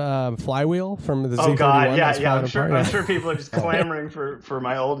bubbled flywheel from the Z31? Oh God, yeah, that's yeah. falling I'm sure. apart? I'm sure people are just clamoring for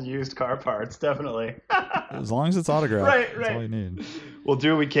my old used car parts. Definitely. As long as it's autographed, Right, that's all right. you need. We'll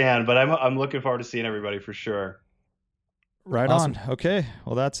do what we can, but I'm looking forward to seeing everybody for sure. Right Awesome. on. Okay.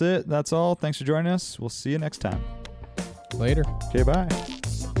 Well, that's it. That's all. Thanks for joining us. We'll see you next time. Later. Okay, bye.